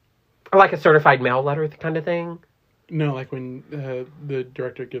 Or like a certified mail letter kind of thing? No, like when the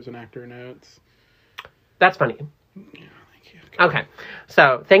director gives an actor notes. That's funny. Yeah, thank you. Okay.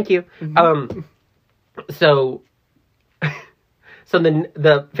 So, thank you. Mm-hmm. So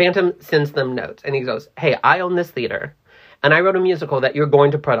the Phantom sends them notes, and he goes, "Hey, I own this theater, and I wrote a musical that you're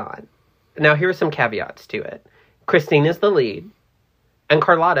going to put on. Now, here are some caveats to it. Christine is the lead, and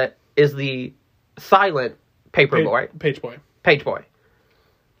Carlotta is the silent paper boy. Page boy. Page boy.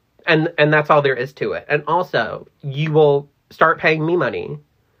 And that's all there is to it. And also, you will start paying me money,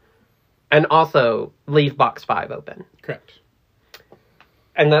 and also leave box 5 open." Correct.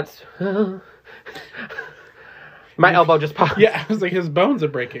 And that's... My elbow just popped. Yeah, I was like, his bones are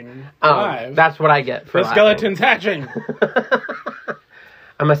breaking live. That's what I get for the skeleton's hatching.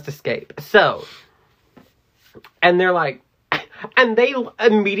 I must escape. So, and they're like, and they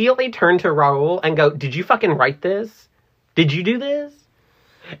immediately turn to Raoul and go, "Did you fucking write this?" Did you do this?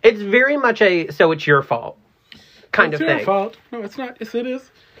 It's very much so it's your fault kind of thing. It's your fault. No, it's not. Yes, it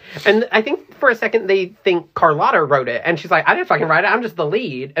is. And I think for a second they think Carlotta wrote it. And she's like, I didn't fucking write it. I'm just the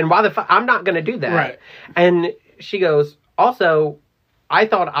lead. And why the fuck? I'm not going to do that. Right. And she goes, also, I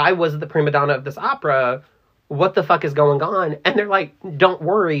thought I was the prima donna of this opera. What the fuck is going on? And they're like, don't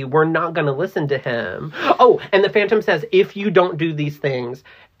worry. We're not going to listen to him. Oh, and the Phantom says, if you don't do these things,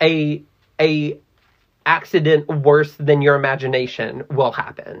 a accident worse than your imagination will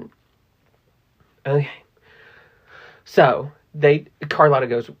happen. Okay. So... Carlotta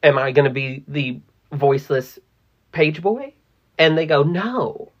goes, am I going to be the voiceless page boy? And they go,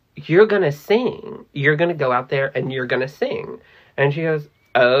 no, you're going to sing. You're going to go out there and you're going to sing. And she goes,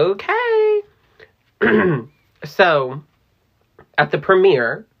 okay. So, at the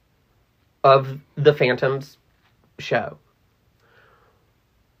premiere of the Phantom's show,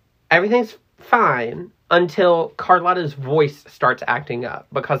 everything's fine until Carlotta's voice starts acting up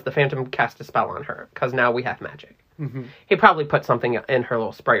because the Phantom cast a spell on her because now we have magic. Mm-hmm. He probably put something in her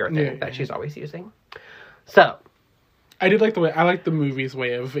little sprayer thing that she's always using. So, I like the movie's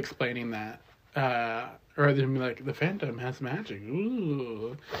way of explaining that. Rather than be like, the Phantom has magic.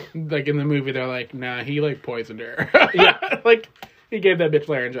 Ooh. Like in the movie, they're like, nah, he like poisoned her. Yeah. Like, he gave that bitch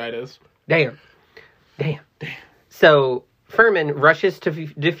laryngitis. Damn. So, Furman rushes to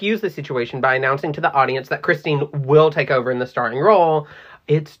diffuse the situation by announcing to the audience that Christine will take over in the starring role.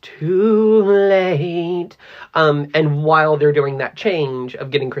 It's too late. And while they're doing that change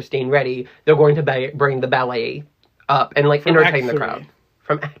of getting Christine ready, they're going to bring the ballet up and like entertain the crowd.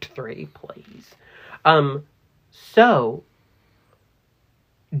 From Act 3, please. So,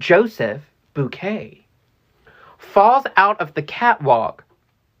 Joseph Bouquet falls out of the catwalk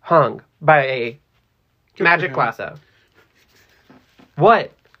hung by a magic lasso.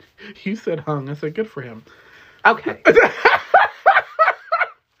 What? You said hung. I said good for him. Okay.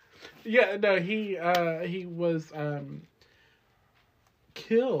 Yeah, no, he was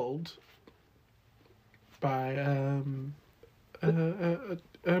killed by a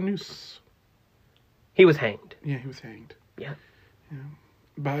noose. He was hanged. Yeah, he was hanged. Yeah.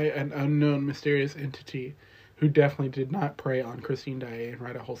 By an unknown mysterious entity who definitely did not prey on Christine Daae and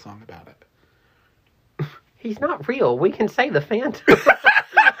write a whole song about it. He's not real. We can say the Phantom.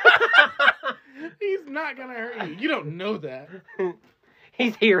 He's not gonna hurt you. You don't know that.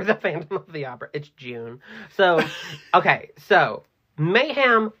 He's here, the Phantom of the Opera. It's June. So, okay. So,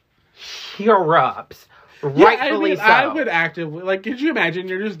 mayhem erupts. Rightfully so. I would actively, like, could you imagine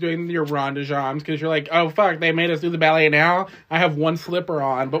you're just doing your ronde-jambs because you're like, oh, fuck, they made us do the ballet now? I have one slipper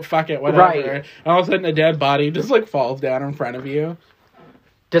on, but fuck it, whatever. Right. And all of a sudden a dead body just, like, falls down in front of you.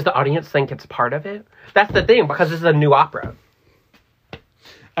 Does the audience think it's part of it? That's the thing, because this is a new opera.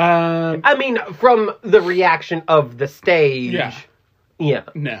 I mean, from the reaction of the stage. Yeah.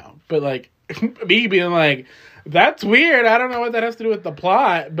 No, but, like, me being like, that's weird. I don't know what that has to do with the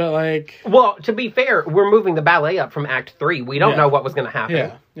plot, but, like... Well, to be fair, we're moving the ballet up from Act 3. We don't know what was going to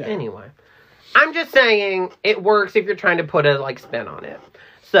happen. Yeah. Anyway. I'm just saying, it works if you're trying to put a, like, spin on it.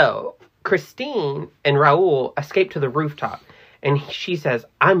 So, Christine and Raoul escape to the rooftop, and she says,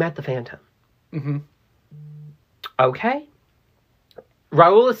 I met the Phantom. Mm-hmm. Okay.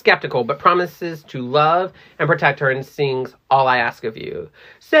 Raoul is skeptical, but promises to love and protect her and sings All I Ask of You.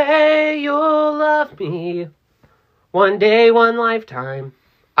 Say you'll love me. One day, one lifetime.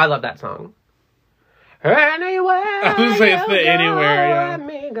 I love that song. Anywhere. I was going to say it's the anywhere, yeah. Let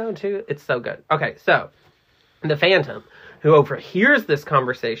me go to. It's so good. Okay, so the Phantom, who overhears this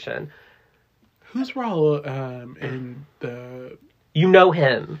conversation. Who's Raoul in the... You know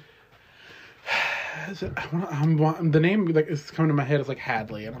him. The name like is coming to my head is like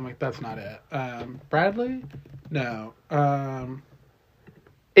Hadley, and I'm like, that's not it. Bradley? No.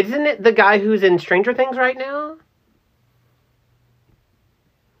 Isn't it the guy who's in Stranger Things right now?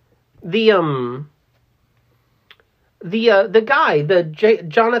 The guy,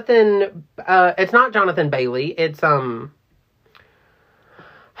 Jonathan. It's not Jonathan Bailey. It's Who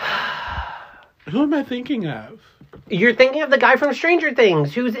am I thinking of? You're thinking of the guy from Stranger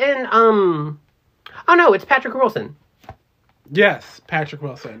Things who's in Oh no, it's Patrick Wilson. Yes, Patrick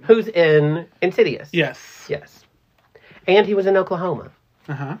Wilson. Who's in Insidious. Yes. And he was in Oklahoma.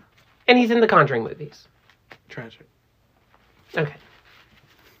 Uh-huh. And he's in the Conjuring movies. Tragic. Okay.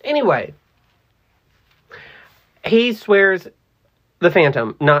 Anyway. He swears, the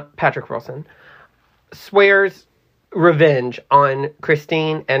Phantom, not Patrick Wilson, swears revenge on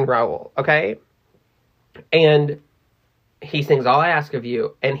Christine and Raoul, okay? And he sings All I Ask of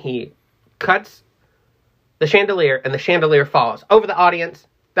You, and he cuts the chandelier, and the chandelier falls over the audience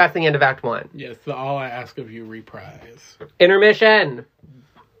That's the end of Act 1. Yes, the All I Ask of You reprise. Intermission.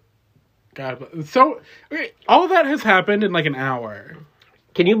 God, so okay, all of that has happened in like an hour.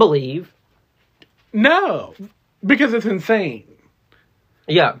 Can you believe? No, because it's insane.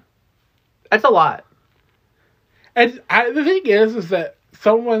 Yeah. That's a lot. And the thing is that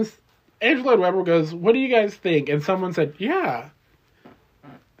Andrew Lloyd Webber goes, "What do you guys think?" And someone said, "Yeah."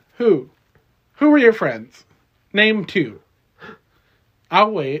 Who? Who were your friends? Name 2.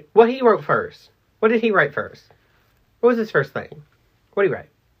 I'll wait. What he wrote first? What did he write first? What was his first thing? What did he write?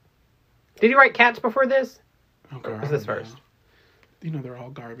 Did he write Cats before this? Oh, God. What was this first? You know they're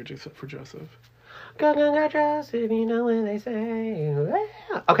all garbage except for Joseph. Go, go, go, Joseph, you know when they say...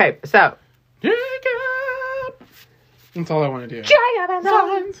 Yeah. Okay, so... Jacob! That's all I want to do.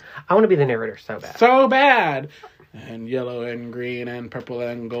 Jacob! I want to be the narrator so bad. So bad! And yellow and green and purple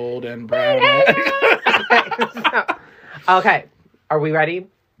and gold and brown. Okay, are we ready?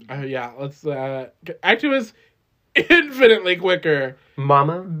 Yeah, let's... Act 2 is infinitely quicker.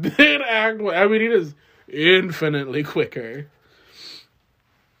 Mama? Than Act 1. I mean, it is infinitely quicker.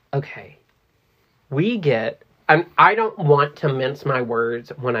 Okay. We get... And I don't want to mince my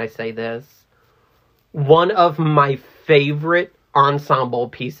words when I say this. One of my favorite ensemble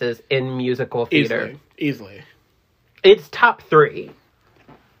pieces in musical theater. Easily. It's top 3.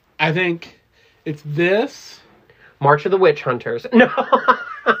 I think it's this. March of the Witch Hunters. No.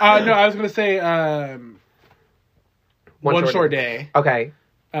 No, I was going to say One Short Day. Okay.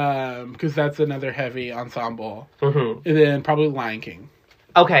 Because that's another heavy ensemble. Mm-hmm. And then probably Lion King.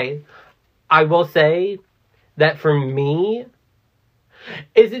 Okay. I will say that for me,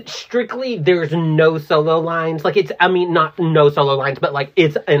 is it strictly there's no solo lines? Like it's, I mean, not no solo lines, but like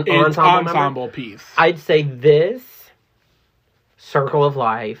it's an ensemble piece. I'd say this, Circle of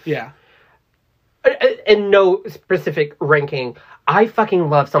Life. Yeah. And no specific ranking. I fucking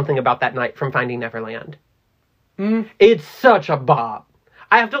love Something About That Night from Finding Neverland. Mm. It's such a bop.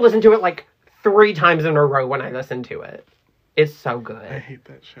 I have to listen to it like 3 times in a row when I listen to it. It's so good. I hate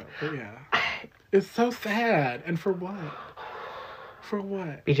that show, but yeah. It's so sad. And for what? For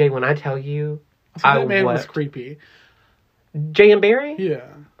what? BJ, when I tell you... So that man was creepy. J.M. Barrie? Yeah.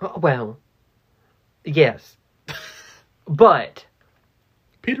 Well, yes. But...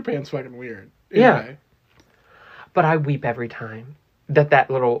 Peter Pan's fucking weird. Anyway. Yeah. But I weep every time that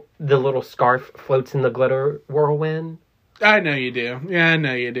the little scarf floats in the glitter whirlwind. I know you do. Yeah, I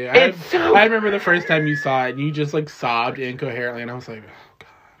know you do. I remember the first time you saw it and you just like sobbed incoherently and I was like, oh God,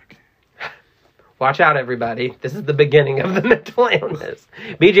 okay. Watch out, everybody. This is the beginning of the mental illness.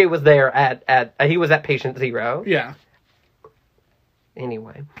 BJ was there he was at patient 0. Yeah.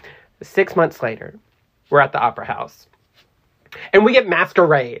 Anyway, 6 months later, we're at the Opera House. And we get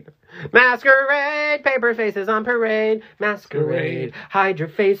Masquerade. Masquerade, paper faces on parade. Masquerade, hide your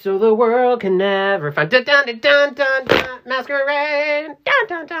face so the world can never find. Dun dun dun dun dun dun. Masquerade, dun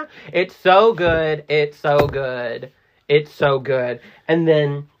dun dun. It's so good. It's so good. It's so good. And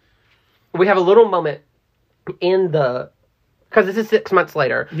then we have a little moment in because this is 6 months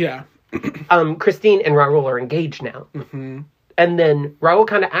later. Yeah. Christine and Raoul are engaged now. Mm-hmm. And then Raoul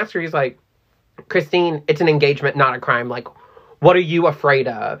kind of asks her, he's like, Christine, it's an engagement, not a crime. Like, what are you afraid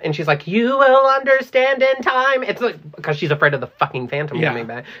of? And she's like, you will understand in time. It's like, because she's afraid of the fucking Phantom coming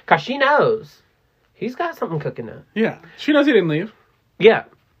back. Because she knows he's got something cooking up. Yeah. She knows he didn't leave. Yeah.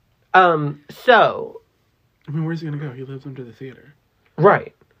 So. I mean, where's he going to go? He lives under the theater.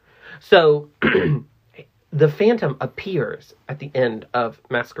 Right. So, the Phantom appears at the end of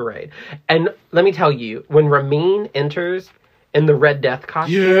Masquerade. And let me tell you, when Ramin enters in the Red Death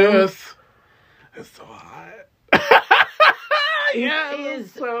costume. Yes. It's so hot. Yeah,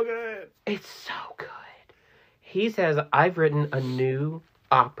 it's so good. It's so good. He says, I've written a new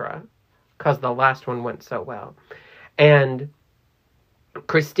opera because the last one went so well. And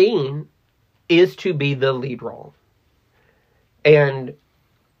Christine is to be the lead role. And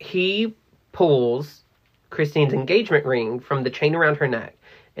he pulls Christine's engagement ring from the chain around her neck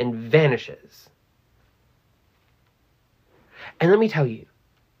and vanishes. And let me tell you,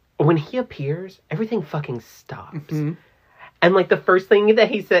 when he appears, everything fucking stops. Mm-hmm. And, like, the first thing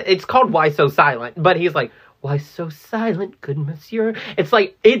that he said, it's called Why So Silent, but he's like, why so silent, good monsieur? It's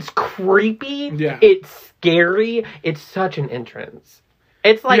like, it's creepy. Yeah. It's scary. It's such an entrance.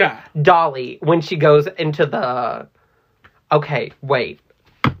 It's like Dolly when she goes into the, okay,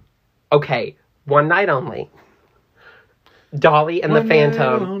 one night only. Dolly and the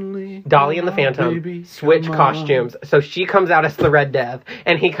Phantom switch costumes. So she comes out as the Red Death,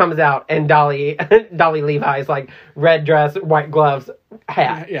 and he comes out, and Dolly Levi's like red dress, white gloves,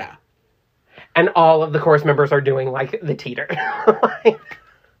 hat. Yeah. And all of the chorus members are doing like the teeter. Like,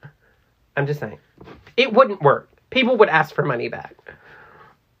 I'm just saying. It wouldn't work. People would ask for money back.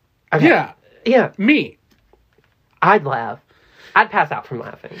 Okay. Yeah. Yeah. Me. I'd laugh. I'd pass out from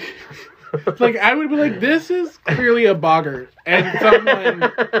laughing. Like, I would be like, this is clearly a boggart. And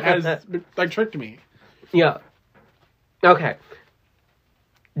someone has, like, tricked me. Yeah. Okay.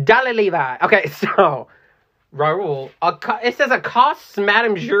 Dale Levi. Okay, so... Raoul, it says accosts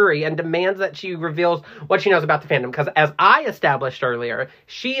Madame Jury and demands that she reveals what she knows about the fandom. Because as I established earlier,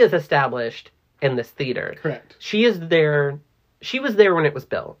 she is established in this theater. Correct. She is there. She was there when it was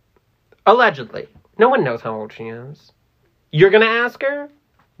built. Allegedly. No one knows how old she is. You're going to ask her?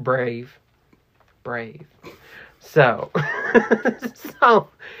 Brave. So, so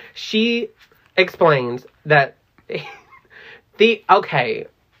she explains that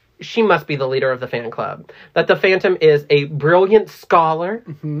she must be the leader of the fan club. That the Phantom is a brilliant scholar,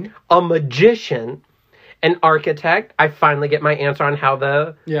 a magician, an architect. I finally get my answer on how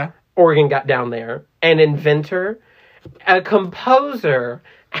the organ got down there. An inventor, a composer,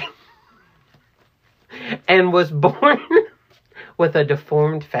 and was born with a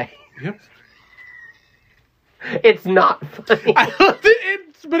deformed face. Yep. It's not funny.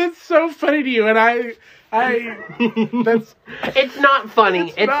 But it's so funny to you, and that's... It's not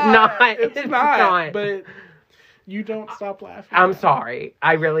funny. It's not. But you don't stop laughing. I'm sorry.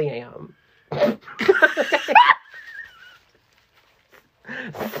 I really am.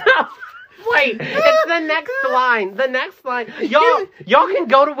 Wait, it's the next line. The next line. Y'all can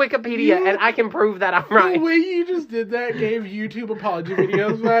go to Wikipedia and I can prove that I'm right. The way you just did that gave YouTube apology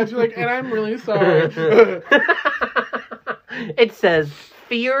videos. You're like, and I'm really sorry. It says,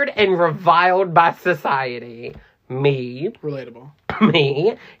 feared and reviled by society. Me. Relatable.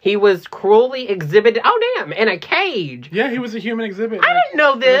 Me. He was cruelly exhibited. Oh, damn. In a cage. Yeah, he was a human exhibit. I didn't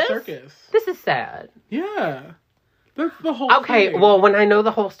know this. In a circus. This is sad. Yeah. That's the whole Okay, thing. well, when I know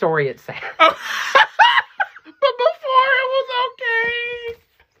the whole story, it's sad. But before it was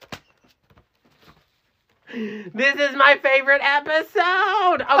okay. This is my favorite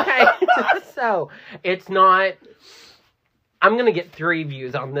episode. Okay. So, it's not... I'm going to get 3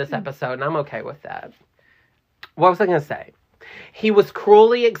 views on this episode, and I'm okay with that. What was I going to say? He was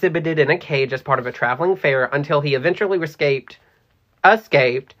cruelly exhibited in a cage as part of a traveling fair until he eventually escaped,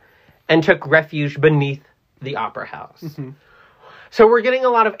 and took refuge beneath the opera house. Mm-hmm. So we're getting a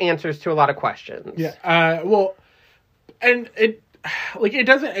lot of answers to a lot of questions. Yeah. Well, and it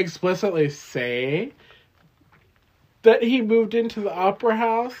doesn't explicitly say that he moved into the opera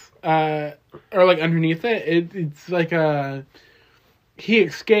house, or like underneath it. It's like he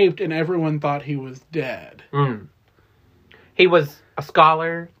escaped and everyone thought he was dead. Mm. He was a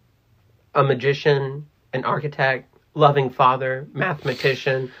scholar, a magician, an architect, loving father,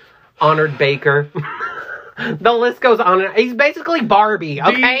 mathematician, honored baker. The list goes on. He's basically Barbie,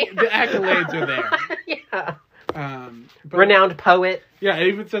 okay? The accolades are there. Yeah. But, renowned poet. Yeah, it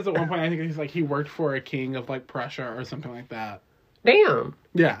even says at one point, I think he's like, he worked for a king of like Prussia or something like that. Damn.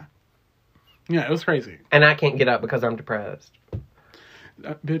 Yeah. Yeah, it was crazy. And I can't get up because I'm depressed.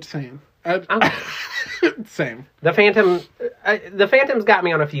 Bitch, same. Okay. Same. The Phantom's got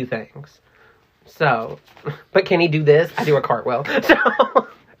me on a few things. So, but can he do this? I do a cartwheel. So,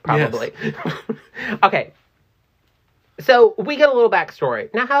 probably. Yes. Okay. So, we get a little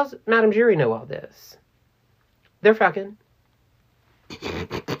backstory. Now, how's Madame Jury know all this? They're fucking.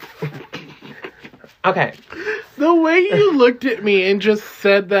 Okay. The way you looked at me and just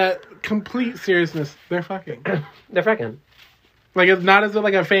said that complete seriousness, they're fucking. They're fucking. Like, it's not as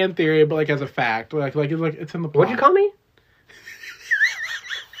like a fan theory, but like as a fact. Like it's in the plot. What'd you call me?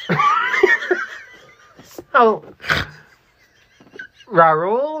 So,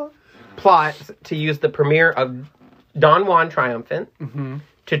 Raoul plots to use the premiere of Don Juan Triumphant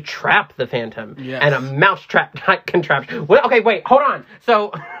to trap the Phantom and a mousetrap contraption. Well, okay, wait, hold on.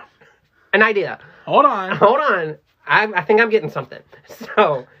 So, an idea. Hold on. I think I'm getting something.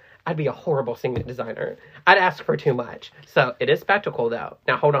 So, I'd be a horrible segment designer. I'd ask for too much. So, it is spectacle, though.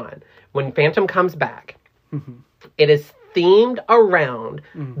 Now, hold on. When Phantom comes back, it is themed around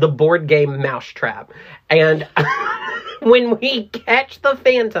the board game Mousetrap. And when we catch the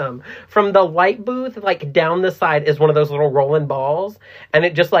Phantom from the light booth, like, down the side is one of those little rolling balls. And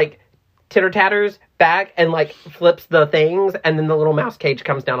it just, like, titter-tatters back and, like, flips the things. And then the little mouse cage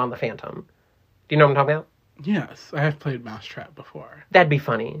comes down on the Phantom. Do you know what I'm talking about? Yes, I have played Mousetrap before. That'd be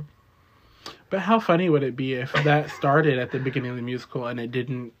funny. But how funny would it be if that started at the beginning of the musical and it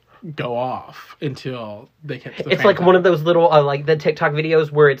didn't go off until they catch the Phantom? Like one of those little, like the TikTok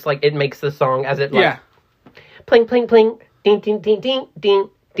videos where it's like, it makes the song as it like... Pling, pling, pling, ding, ding, ding, ding, ding,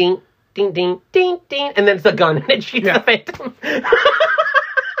 ding, ding, ding, ding, ding, and then it's a gun and it shoots the Phantom.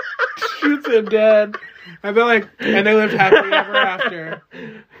 Shoots him dead. And they're like, and they lived happily ever after.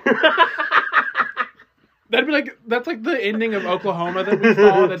 That'd be like, that's like the ending of Oklahoma that we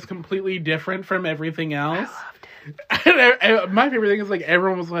saw that's completely different from everything else. I loved it. And my favorite thing is like,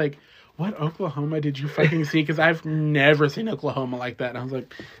 everyone was like, what Oklahoma did you fucking see? Because I've never seen Oklahoma like that. And I was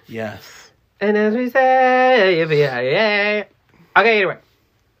like, yes. And as we say, yeah. Okay, anyway.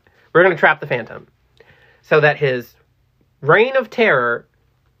 We're going to trap the Phantom so that his reign of terror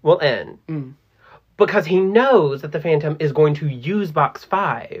will end. Because he knows that the Phantom is going to use Box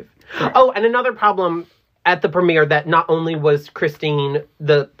 5. Right. Oh, and another problem at the premiere that not only was Christine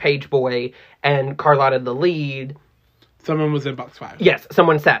the page boy and Carlotta the lead. Someone was in Box 5. Yes,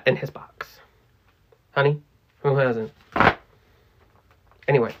 someone sat in his box. Honey, who hasn't?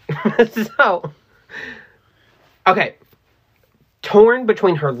 Anyway, so... Okay. Torn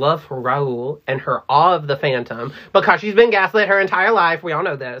between her love for Raoul and her awe of the Phantom, because she's been gaslit her entire life, we all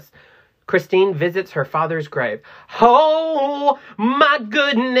know this, Christine visits her father's grave. Oh, my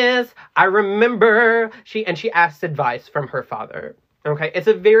goodness. I remember. She asks advice from her father. Okay, it's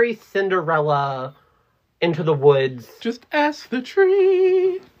a very Cinderella into the woods. Just ask the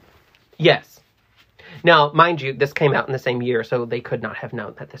tree. Yes. Now, mind you, this came out in the same year, so they could not have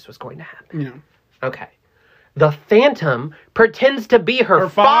known that this was going to happen. Yeah. Okay. The Phantom pretends to be her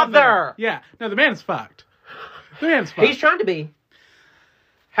father. Yeah. No, the man's fucked. The man's fucked. He's trying to be.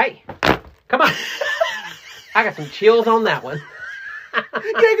 Hey, come on. I got some chills on that one. Yeah,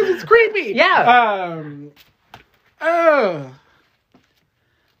 because it's creepy. Yeah.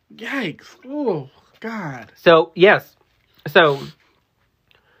 Yikes. Oh, God. So, yes. So,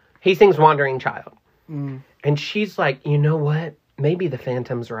 he sings Wandering Child. And she's like, you know what? Maybe the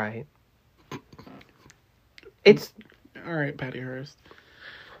Phantom's right. It's... All right, Patty Hearst.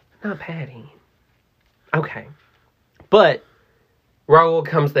 Not Patty. Okay. But Raoul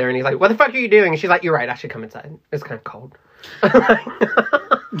comes there and he's like, what the fuck are you doing? And she's like, you're right, I should come inside. It's kind of cold.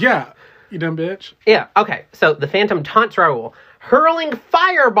 Yeah, you dumb bitch. Yeah, okay. So the Phantom taunts Raoul, hurling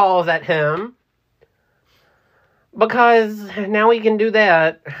fireballs at him. Because now he can do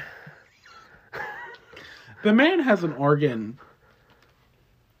that. The man has an organ.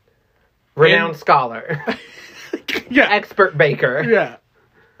 Renowned scholar. Yeah. Expert baker. Yeah.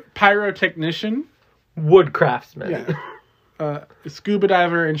 Pyrotechnician. Wood craftsman. Yeah. Scuba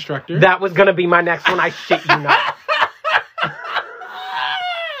diver instructor. That was going to be my next one. I shit you not.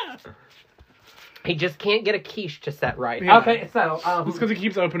 He just can't get a quiche to set right. Yeah. Okay, so... it's because he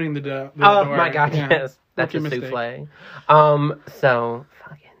keeps opening the door. Oh my god, yeah. Yes. That's a souffle. So...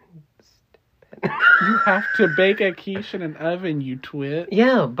 Fucking... You have to bake a quiche in an oven, you twit.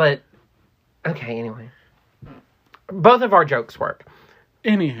 Yeah, but... Okay, anyway. Both of our jokes work.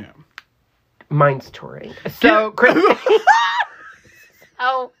 Anywho. Mine's touring. So, Chris...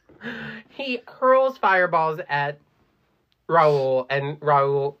 So, he hurls fireballs at Raoul, and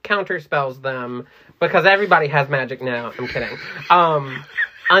Raoul counterspells them, because everybody has magic now. I'm kidding.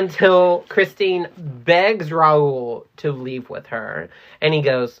 Until Christine begs Raoul to leave with her, and he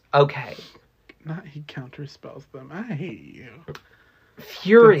goes, okay. Not he counterspells them. I hate you.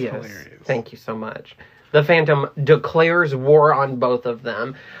 Furious. Thank you so much. The Phantom declares war on both of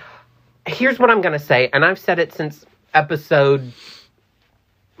them. Here's what I'm going to say, and I've said it since episode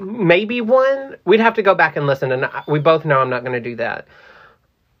maybe 1. We'd have to go back and listen, and we both know I'm not going to do that.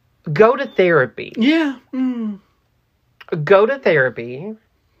 Go to therapy. Yeah. Go to therapy.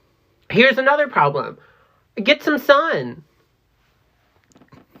 Here's another problem. Get some sun.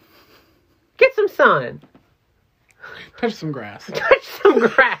 Get some sun. Touch some grass. Touch some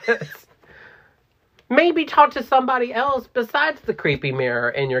grass. Maybe talk to somebody else besides the creepy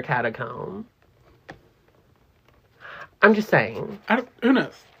mirror in your catacomb. I'm just saying. Who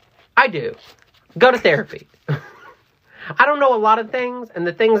knows? I do. Go to therapy. I don't know a lot of things, and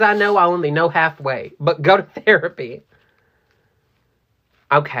the things I know, I only know halfway. But go to therapy.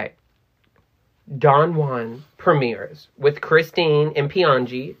 Okay. Don Juan premieres with Christine and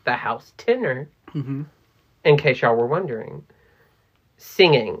Piangi, the house tenor, in case y'all were wondering,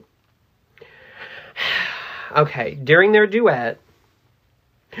 singing. Okay, during their duet,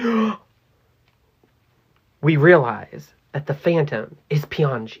 we realize that the Phantom is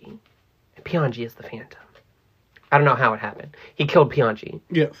Piangi. And Piangi is the Phantom. I don't know how it happened. He killed Piangi.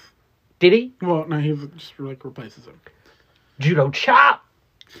 Yes. Did he? Well, no, he just like replaces him. Judo chop!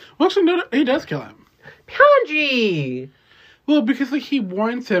 Well, actually, no, he does kill him. Piangi! Well, because like he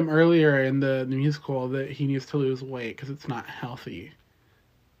warns him earlier in the musical that he needs to lose weight because it's not healthy.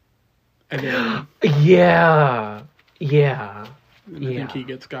 And then... Yeah. And I think he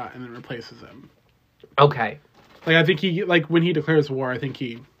gets got and then replaces him. Okay. Like, I think he, like, when he declares war, I think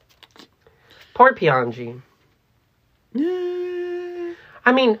he Poor Piangi. Yeah.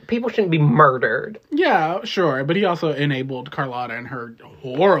 I mean, people shouldn't be murdered. Yeah, sure. But he also enabled Carlotta and her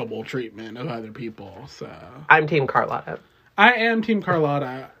horrible treatment of other people, so... I'm Team Carlotta. I am Team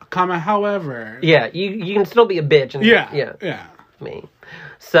Carlotta, however... Yeah, you can still be a bitch. And, Yeah. Me.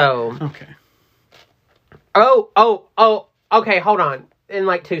 So... Okay. Oh, okay, hold on. In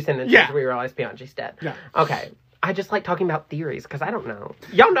like 2 sentences, we realize Piangi's dead. Yeah. Okay. I just like talking about theories, because I don't know.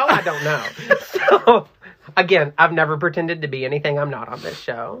 Y'all know I don't know. So, again, I've never pretended to be anything I'm not on this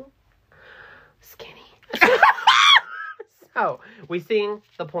show. Skinny. So, we sing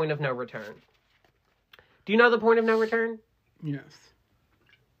The Point of No Return. Do you know The Point of No Return? Yes.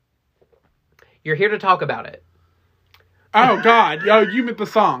 You're here to talk about it. Oh, God. Oh, you meant the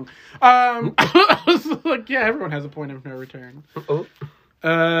song. I was like, yeah, everyone has a point of no return. Oh.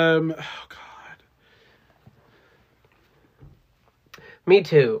 Oh, God. Me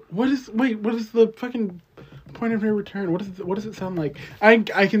too. What is the fucking point of no return? What does it sound like? I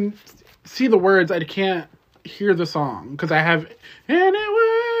can see the words. I can't hear the song because I have and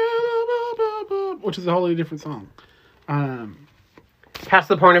it will, which is a wholly different song. Past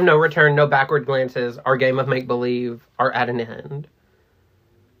the point of no return, no backward glances. Our game of make-believe are at an end.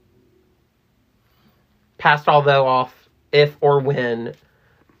 Past although off, if or when.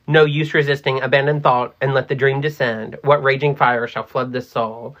 No use resisting, abandon thought, and let the dream descend. What raging fire shall flood the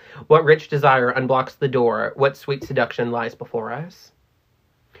soul? What rich desire unblocks the door? What sweet seduction lies before us?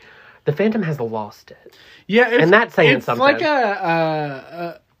 The Phantom has lost it. Yeah, and that's saying something. It's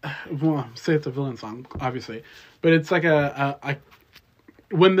like well, say it's a villain song, obviously, but it's like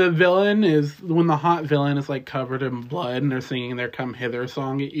when the hot villain is like covered in blood and they're singing their "Come Hither"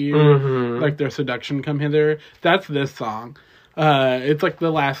 song at you, like their seduction "Come Hither." That's this song. It's like the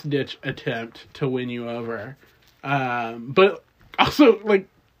last ditch attempt to win you over. But also, like,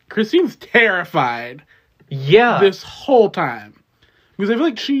 Christine's terrified. Yeah. This whole time. Because I feel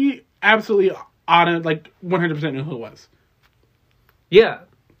like she absolutely 100% knew who it was. Yeah.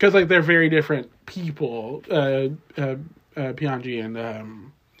 Because, like, they're very different people, Piangi and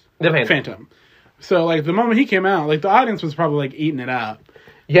the Phantom. So, like, the moment he came out, like, the audience was probably, like, eating it up.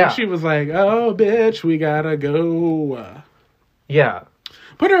 Yeah. And she was like, oh, bitch, we gotta go. Yeah.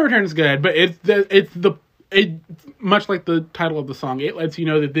 Point of No Return is good, but it's much like the title of the song, it lets you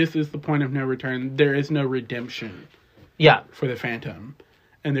know that this is the point of no return. There is no redemption. Yeah. For the Phantom.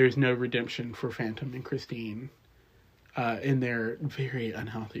 And there's no redemption for Phantom and Christine in their very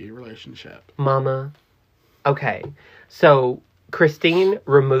unhealthy relationship. Mama. Okay. So, Christine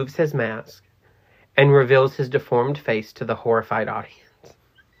removes his mask and reveals his deformed face to the horrified audience.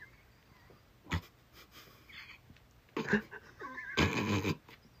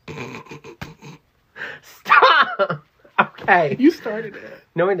 Stop! Okay. You started it.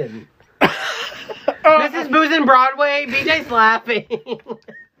 No, I didn't. This is Booze and Broadway. BJ's laughing.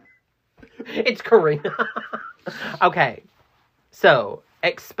 It's Karina. Okay. So,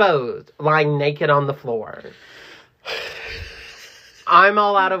 exposed, lying naked on the floor. I'm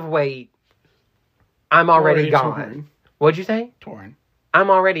all out of weight. I'm already gone. Torn. What'd you say? Torn. I'm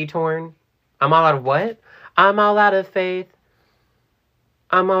already torn. I'm all out of what? I'm all out of faith.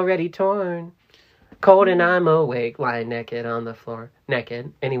 I'm already torn. Cold and I'm awake, lying naked on the floor.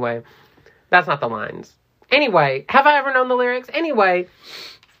 Naked. Anyway, that's not the lines. Anyway, have I ever known the lyrics? Anyway,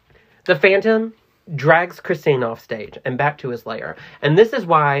 the Phantom drags Christine off stage and back to his lair. And this is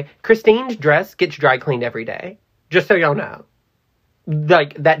why Christine's dress gets dry cleaned every day. Just so y'all know.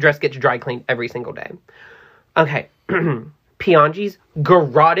 Like, that dress gets dry cleaned every single day. Okay. Piangi's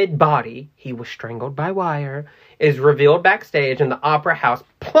garroted body, he was strangled by wire, is revealed backstage and the opera house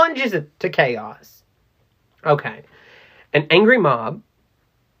plunges it to chaos. Okay. An angry mob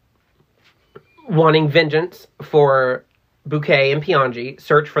wanting vengeance for Bouquet and Piangi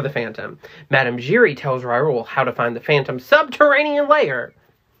search for the Phantom. Madame Giry tells Raoul how to find the Phantom's subterranean lair.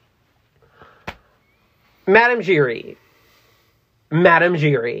 Madame Giry,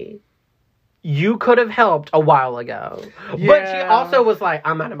 you could have helped a while ago. Yeah. But she also was like,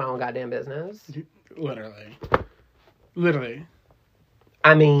 I'm out of my own goddamn business. Literally.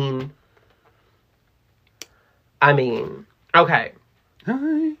 I mean, okay.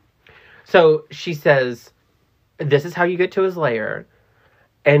 Hi. So she says, this is how you get to his lair,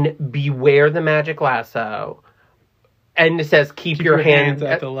 and beware the magic lasso. And it says, keep your hands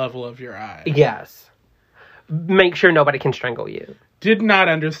at the level of your eyes. Yes. Make sure nobody can strangle you. Did not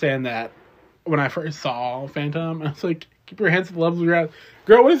understand that when I first saw Phantom. I was like, keep your hands at the level of your eyes.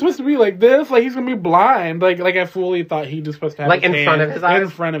 Girl, what is supposed to be like this? Like, he's gonna be blind. Like I fully thought he was supposed to have like in front of his eyes? In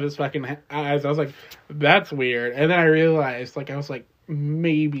front of his fucking eyes. I was like, that's weird. And then I realized, like, I was like,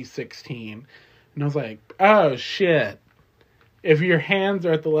 maybe 16. And I was like, oh, shit. If your hands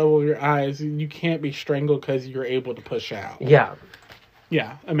are at the level of your eyes, you can't be strangled because you're able to push out. Yeah.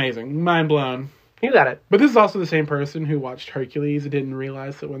 Yeah, amazing. Mind blown. You got it. But this is also the same person who watched Hercules and didn't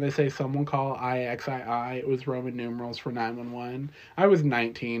realize that when they say someone call IXII, it was Roman numerals for 911. I was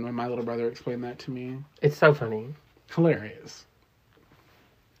 19 when my little brother explained that to me. It's so funny. Hilarious.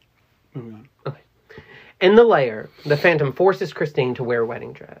 Moving on. Okay. In the lair, the Phantom forces Christine to wear a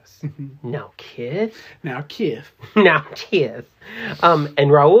wedding dress. Now kiss. Now kiss. Now kiss. And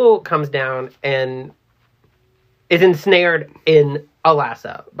Raul comes down and is ensnared in a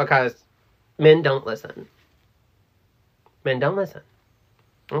lasso because men don't listen. Men don't listen.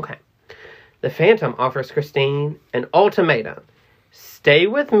 Okay. The Phantom offers Christine an ultimatum. Stay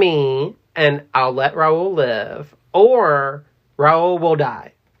with me and I'll let Raul live, or Raul will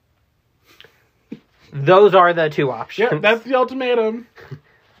die. Those are the two options. Yep, that's the ultimatum.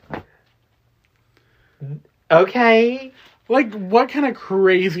 Okay. Like, what kind of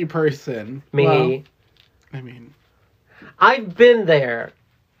crazy person? Me. Well, I mean, I've been there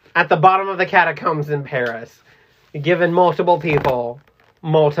at the bottom of the catacombs in Paris, given multiple people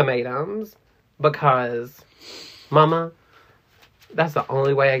ultimatums because, Mama, that's the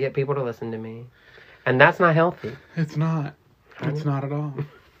only way I get people to listen to me. And that's not healthy. it's not. It's not at all.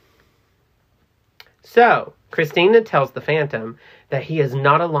 So, Christina tells the Phantom that he is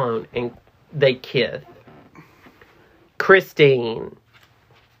not alone and they kiss. Christine.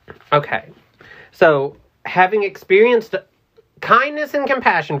 Okay. So, having experienced kindness and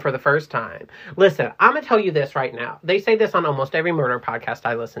compassion for the first time. Listen, I'm going to tell you this right now. They say this on almost every murder podcast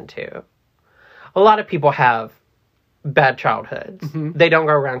I listen to. A lot of people have bad childhoods. Mm-hmm. They don't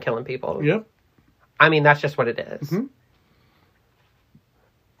go around killing people. Yep. I mean, that's just what it is. Mm-hmm.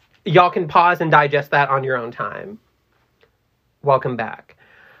 Y'all can pause and digest that on your own time. Welcome back.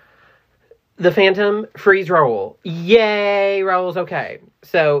 The Phantom frees Raul. Yay, Raul's okay.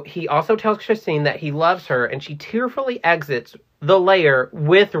 So he also tells Christine that he loves her and she tearfully exits the lair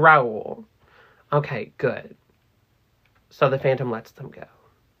with Raul. Okay, good. So the Phantom lets them go.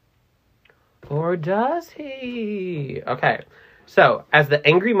 Or does he? Okay. So as the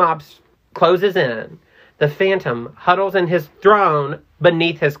angry mob closes in, the Phantom huddles in his throne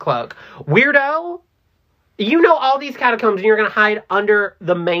beneath his cloak. Weirdo! You know all these catacombs and you're going to hide under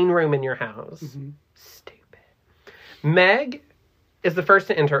the main room in your house. Mm-hmm. Stupid. Meg is the first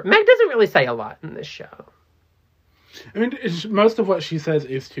to enter. Meg doesn't really say a lot in this show. I mean, most of what she says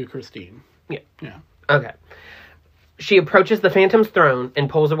is to Christine. Yeah. Yeah. Okay. She approaches the Phantom's throne and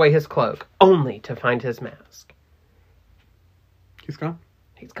pulls away his cloak, only to find his mask. He's gone?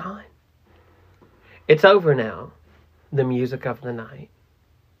 He's gone. It's over now. The music of the night.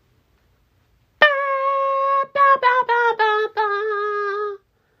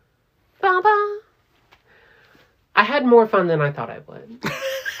 I had more fun than I thought I would.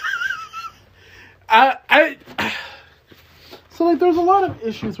 So, like, there's a lot of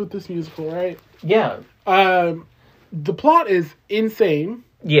issues with this musical, right? Yeah. The plot is insane.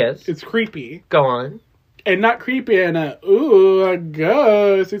 Yes. It's creepy. Go on. And not creepy in a, ooh, a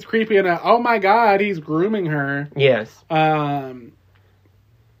ghost. It's creepy in a, oh my God, he's grooming her. Yes.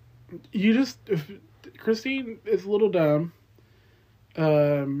 Christine is a little dumb.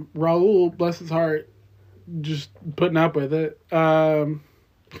 Raul, bless his heart, just putting up with it. Justice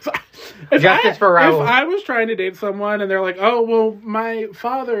for Raul. If I was trying to date someone and they're like, oh, well, my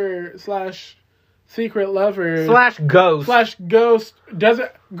father / secret lover / ghost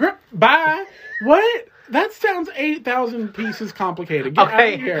doesn't, bye. What? That sounds 8,000 pieces complicated. Get out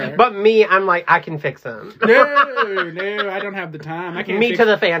of here. But me, I'm like, I can fix them. No, I don't have the time. I can't. Me to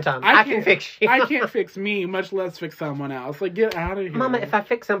the Phantom. I can fix you. I can't fix me, much less fix someone else. Like, get out of here. Mama, if I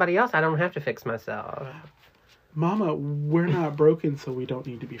fix somebody else, I don't have to fix myself. Mama, we're not broken, so we don't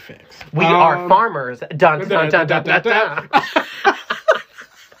need to be fixed. We are farmers. Dun, dun, dun, dun, dun, dun.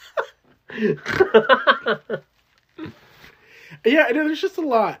 Yeah, there's just a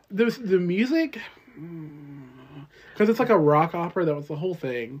lot. There's the music, because it's like a rock opera. That was the whole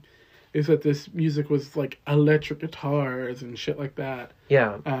thing. Is that this music was like electric guitars and shit like that.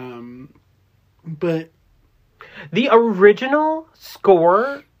 Yeah. But the original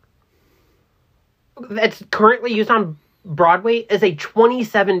score that's currently used on Broadway is a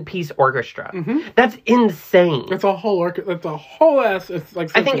 27-piece orchestra. Mm-hmm. That's insane. That's a whole That's a whole ass. It's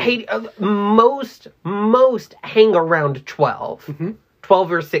like I think most hang around 12, mm-hmm.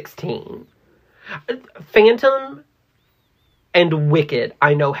 12 or 16. Phantom and Wicked,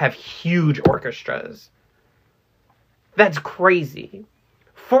 I know, have huge orchestras. That's crazy.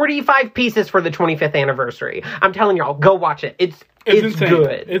 45 pieces for the 25th anniversary. I'm telling y'all, go watch it. It's insane.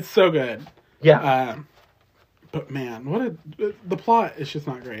 good. It's so good. Yeah. But man, the plot is just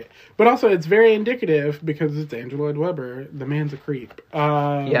not great. But also, it's very indicative because it's Andrew Lloyd Webber. The man's a creep.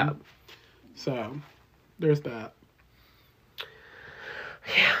 Yeah. So, there's that.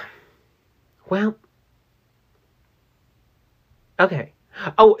 Yeah. Well. Okay.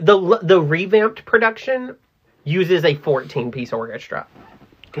 Oh, the revamped production uses a 14-piece orchestra.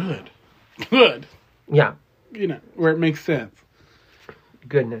 Good. Yeah. You know, where it makes sense.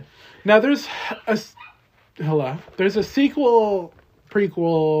 Goodness. Now, there's a sequel,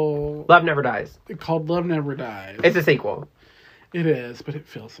 prequel... Love Never Dies. Called Love Never Dies. It's a sequel. It is, but it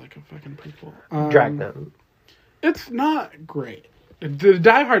feels like a fucking prequel. Dragnet. It's not great. The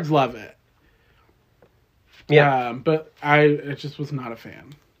diehards love it. Yeah. But I just was not a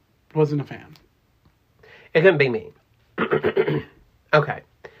fan. Wasn't a fan. It couldn't be me. Okay.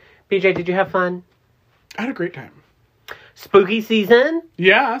 BJ, did you have fun? I had a great time. Spooky season.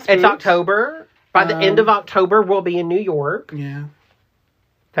 Yeah. Spooks. It's October. By the end of October, we'll be in New York. Yeah.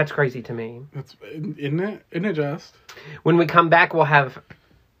 That's crazy to me. Isn't it? Isn't it just? When we come back, we'll have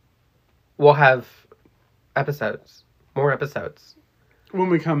episodes. More episodes. When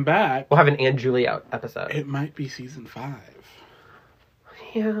we come back, we'll have an Anne Julia episode. It might be season 5.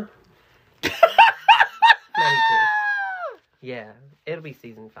 Yeah. Maybe. Yeah. It'll be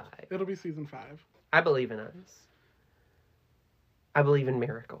season 5. It'll be season 5. I believe in us. I believe in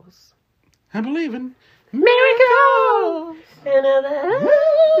miracles. I believe in miracles.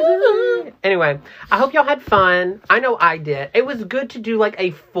 Anyway, I hope y'all had fun. I know I did. It was good to do like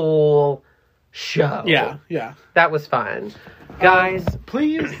a full show. Yeah. That was fun. Guys,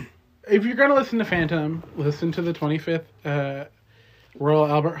 please, if you're going to listen to Phantom, listen to the 25th Royal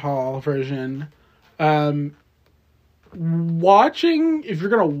Albert Hall version. If you're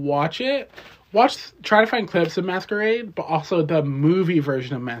going to watch it, try to find clips of Masquerade, but also the movie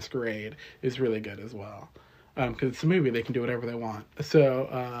version of Masquerade is really good as well. Because it's a movie, they can do whatever they want.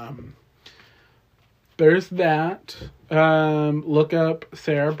 So, there's that. Look up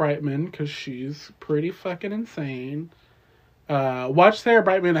Sarah Brightman, because she's pretty fucking insane. Watch Sarah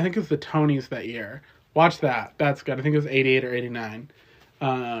Brightman, I think it's the Tonys that year. Watch that. That's good. I think it was 88 or 89.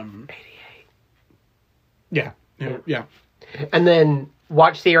 88. Yeah. And then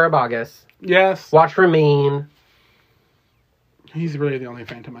watch Sierra Boggess. Yes. Watch Ramin. He's really the only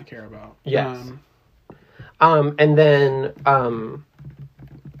Phantom I care about. Yes. And then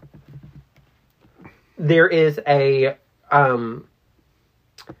there is a oh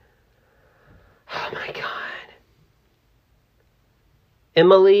my god.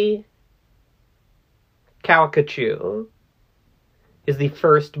 Emily Calcachu is the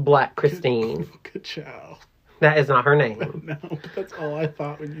first Black Christine. Ka-chow. That is not her name. No, but that's all I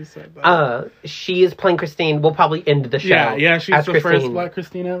thought when you said that. She is playing Christine. We'll probably end the show. Yeah, she's the Christine. first Black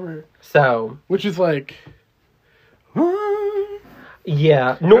Christine ever. So, which is like,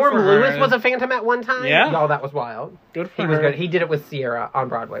 yeah. Norm Lewis was a Phantom at one time. Yeah, y'all, that was wild. Good for her. He was good. He did it with Sierra on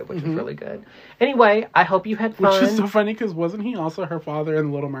Broadway, which was really good. Anyway, I hope you had fun. Which is so funny because wasn't he also her father in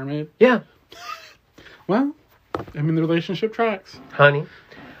The Little Mermaid? Yeah. Well, I mean the relationship tracks, honey.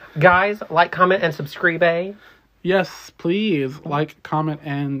 Guys, like, comment, and subscribe. Yes, please like, comment,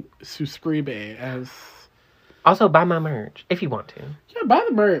 and subscribe. Also, buy my merch if you want to. Yeah, buy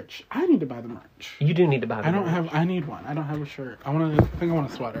the merch. I need to buy the merch. You do need to buy the merch. I need one. I don't have a shirt. I want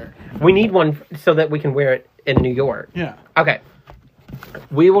a sweater. We need one so that we can wear it in New York. Yeah. Okay.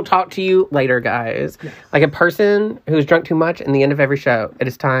 We will talk to you later, guys. Yes. Like a person who's drunk too much in the end of every show, it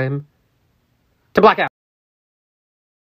is time to black out.